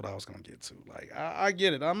 That's what I was going to get to. Like, I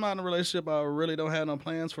get it. I'm not in a relationship. I really don't have no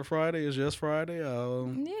plans for Friday. It's just Friday.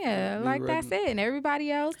 Yeah, like that's it. And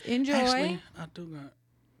everybody else, enjoy. Actually, I do got,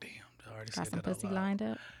 damn, I already got said some that pussy out loud. lined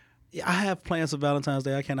up. Yeah, I have plans for Valentine's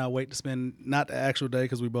Day. I cannot wait to spend, not the actual day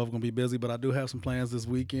because we both going to be busy, but I do have some plans this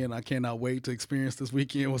weekend. I cannot wait to experience this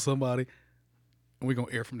weekend with somebody. And we're going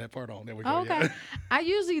to air from that part on. There we go. Okay. Yeah. I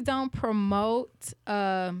usually don't promote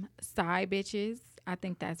side bitches. I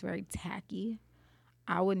think that's very tacky.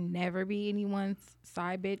 I would never be anyone's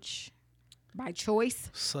side bitch by choice.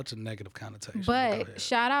 Such a negative connotation. But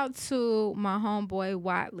shout out to my homeboy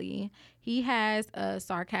Watley. He has a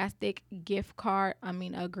sarcastic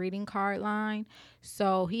a greeting card line.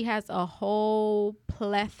 So he has a whole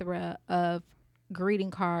plethora of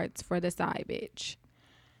greeting cards for the side bitch.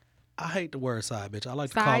 I hate the word side bitch. I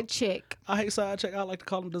like side chick. I hate side chick. I like to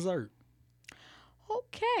call them dessert.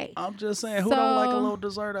 Okay. I'm just saying, who don't like a little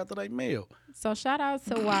dessert after they meal? So shout out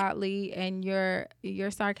to Watley and your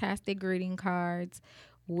sarcastic greeting cards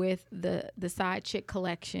with the side chick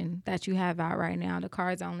collection that you have out right now. The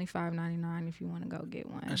cards are only $5.99 if you want to go get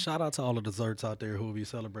one. And shout out to all the desserts out there who will be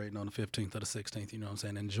celebrating on the 15th or the 16th. You know what I'm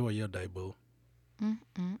saying? Enjoy your day, boo.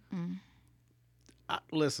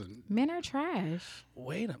 Listen. Men are trash.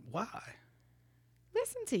 Why?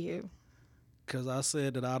 Listen to you. Because I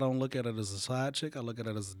said that I don't look at it as a side chick. I look at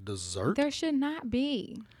it as a dessert. There should not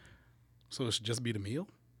be. So it should just be the meal?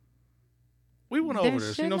 We went over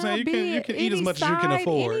this. You know what I'm saying? You can eat as much as you can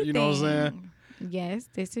afford. Anything. You know what I'm saying? Yes,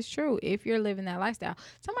 this is true. If you're living that lifestyle.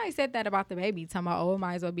 Somebody said that about the baby. Talking about, it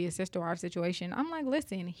might as well be a sister wife situation. I'm like,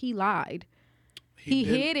 listen, he lied. He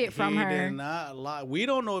hid it from her. He did not lie. We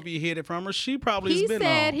don't know if he hid it from her. She probably has been He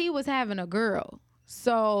said on. he was having a girl.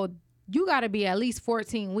 So you got to be at least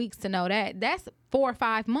 14 weeks to know that. That's 4 or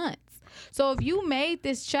 5 months. So if you made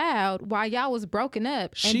this child while y'all was broken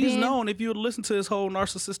up. She's known, if you would listen to his whole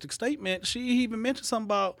narcissistic statement, she even mentioned something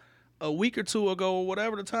about a week or two ago or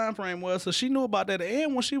whatever the time frame was. So she knew about that.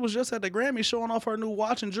 And when she was just at the Grammy showing off her new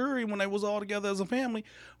watch and jewelry when they was all together as a family,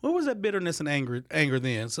 where was that bitterness and anger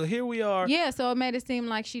then? So here we are. Yeah, so it made it seem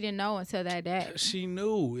like she didn't know until that day. She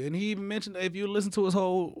knew. And he even mentioned, if you listen to his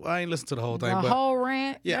whole, I ain't listened to the whole thing. The whole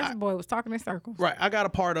rant, yeah, that boy was talking in circles. Right. I got a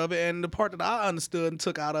part of it. And the part that I understood and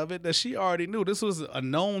took out of it, that she already knew. This was a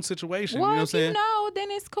known situation. Well, you know what I'm if saying? you know, then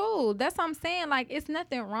it's cool. That's what I'm saying. Like, it's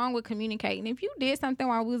nothing wrong with communicating. If you did something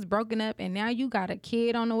while we was broken up and now you got a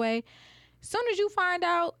kid on the way, soon as you find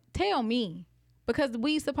out, tell me, because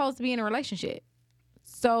we supposed to be in a relationship.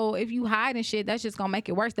 So if you hiding shit, that's just gonna make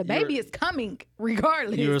it worse. The baby is coming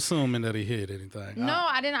regardless. You're assuming that he hid anything. No,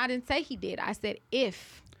 I didn't say he did. I said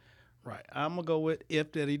if. Right. I'm gonna go with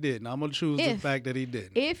if that he didn't. I'm gonna choose the fact that he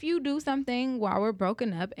didn't. If you do something while we're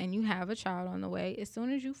broken up and you have a child on the way, as soon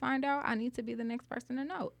as you find out, I need to be the next person to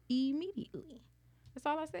know immediately. That's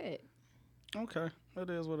all I said. Okay, it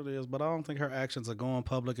is what it is. But I don't think her actions are going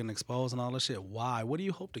public and exposing all this shit. Why? What do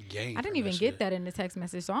you hope to gain? I didn't even get that in the text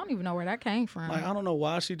message, so I don't even know where that came from. Like, I don't know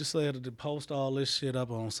why she decided to post all this shit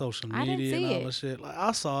up on social media and all this shit. Like,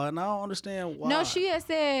 I saw it and I don't understand why. No, she had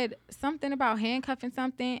said something about handcuffing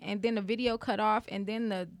something, and then the video cut off, and then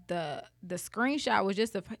the screenshot was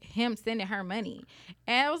just of him sending her money.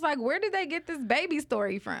 And I was like, where did they get this baby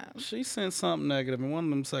story from? She sent something negative in one of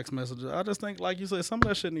them text messages. I just think, like you said, some of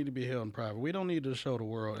that shit need to be held in private. We don't need to show the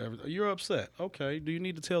world everything. You're upset. Okay. Do you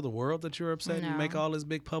need to tell the world that you're upset? No. And make all this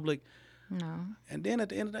big public? No. And then at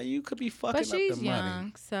the end of the day, you could be fucking But she's up the young,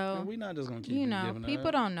 money. so we're not just gonna keep giving people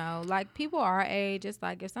her. don't know. Like, people our age, it's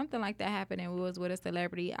like if something like that happened and we was with a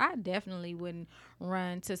celebrity, I definitely wouldn't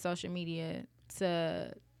run to social media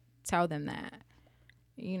to tell them that.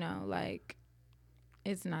 You know, like,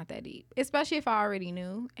 it's not that deep. Especially if I already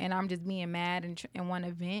knew and I'm just being mad and want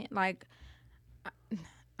to vent. Like,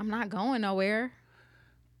 I'm not going nowhere.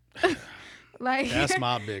 Like, that's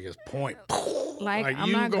my biggest point. Like I'm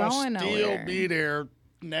you not gonna going still nowhere. be there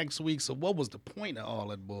next week. So what was the point of all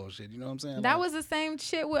that bullshit? You know what I'm saying? That was the same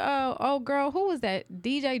shit with old girl. Who was that?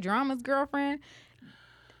 DJ Drama's girlfriend.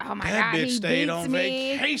 Oh my that God, bitch he stayed beats on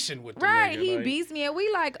me. vacation with the Right, nigga. he like, beats me, and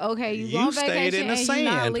we like, okay, you go you on stayed vacation in the and sand. you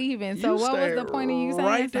not leaving. So You what was stayed the point of you saying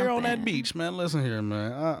right there on that something? beach, man? Listen here,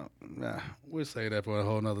 man. We'll say that for a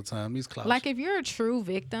whole nother time. These clouds. Like if you're a true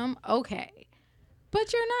victim, okay,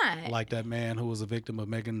 but you're not. Like that man who was a victim of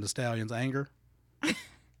Megan Thee Stallion's anger.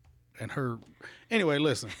 And her. Anyway,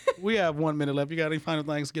 listen. We have 1 minute left. You got any final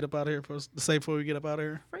things to get up out of here for us to say before we get up out of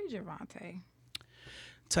here? Free Javante.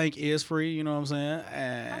 Tank is free. You know what I'm saying?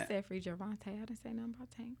 I said free Javante. I didn't say nothing about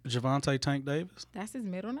Tank. Javante Tank Davis. That's his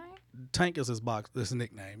middle name. Tank is his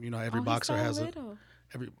nickname. You know, every Oh, boxer he's so has little.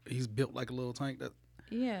 he's built like a little tank. That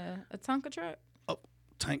Yeah, a Tonka truck.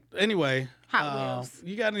 tank. Anyway, Hot Wheels.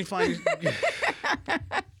 You got any funny?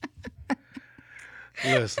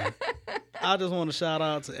 Listen, I just want to shout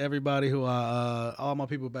out to everybody who all my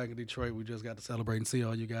people back in Detroit. We just got to celebrate and see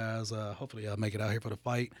all you guys. Hopefully, I'll make it out here for the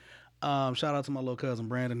fight. Shout out to my little cousin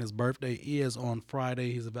Brandon. His birthday is on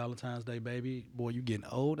Friday. He's a Valentine's Day baby. Boy, you getting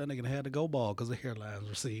old. That nigga had to go bald because the hairline's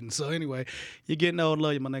receding. So anyway, you're getting old.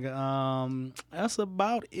 Love you, my nigga. That's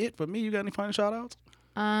about it for me. You got any final shout outs?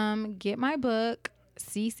 Get my book,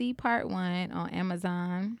 CC Part 1 on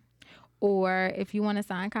Amazon. Or if you want a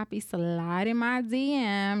signed copy, slide in my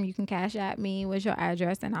DM. You can cash at me with your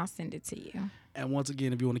address and I'll send it to you. And once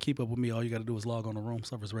again, if you want to keep up with me, all you got to do is log on to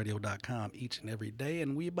roomserviceradio.com each and every day.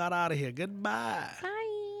 And we about out of here. Goodbye. Bye.